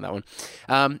pronunciation of that one.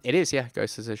 It is, yeah,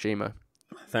 Ghost of Tsushima.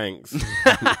 Thanks.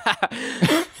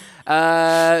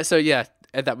 So yeah,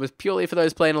 that was purely for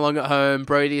those playing along at home.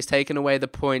 Brodie has taken away the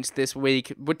points this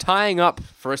week. We're tying up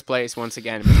first place once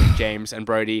again between James and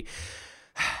Brodie.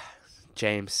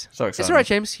 James. So exciting. It's all right,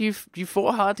 James. You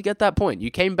fought hard to get that point. You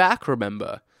came back,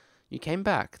 remember? You came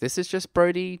back. This is just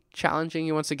Brodie challenging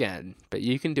you once again, but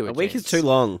you can do it. A week James. is too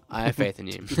long. I have faith in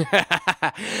you.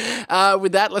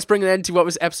 With that, let's bring an end to what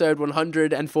was episode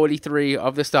 143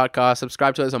 of the Startcast.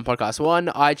 Subscribe to us on Podcast One,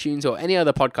 iTunes, or any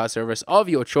other podcast service of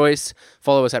your choice.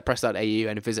 Follow us at press.au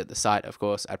and visit the site, of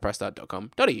course, at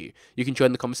press.com.au. You can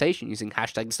join the conversation using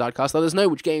hashtag Startcast. Let us know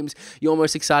which games you're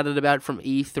most excited about from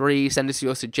E3. Send us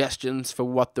your suggestions for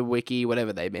What the Wiki,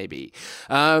 whatever they may be.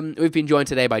 We've been joined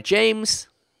today by James.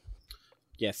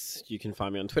 Yes, you can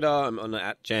find me on Twitter. I'm on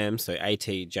 @Jam, so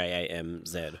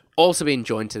ATJAMZ. Also being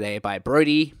joined today by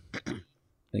Brodie.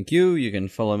 Thank you. You can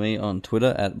follow me on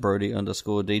Twitter at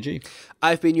Brodie_DG.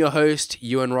 I've been your host,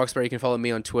 Ewan Roxburgh. You can follow me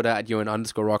on Twitter at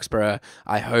Ewan_Roxburgh.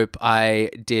 I hope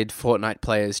I did Fortnite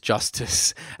players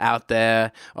justice out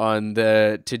there on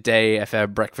the Today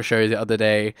FM breakfast show the other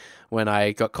day when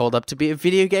I got called up to be a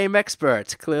video game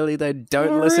expert. Clearly they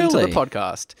don't listen to the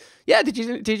podcast. Yeah, did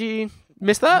you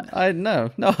miss that? I had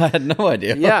no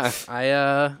idea. Yeah,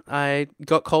 I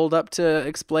got called up to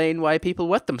explain why people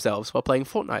wet themselves while playing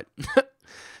Fortnite.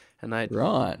 And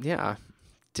Right. Yeah.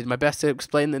 did my best to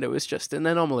explain that it was just an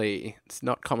anomaly. It's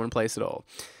not commonplace at all.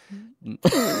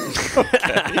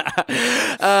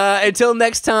 Until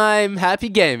next time, happy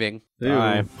gaming.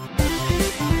 Bye.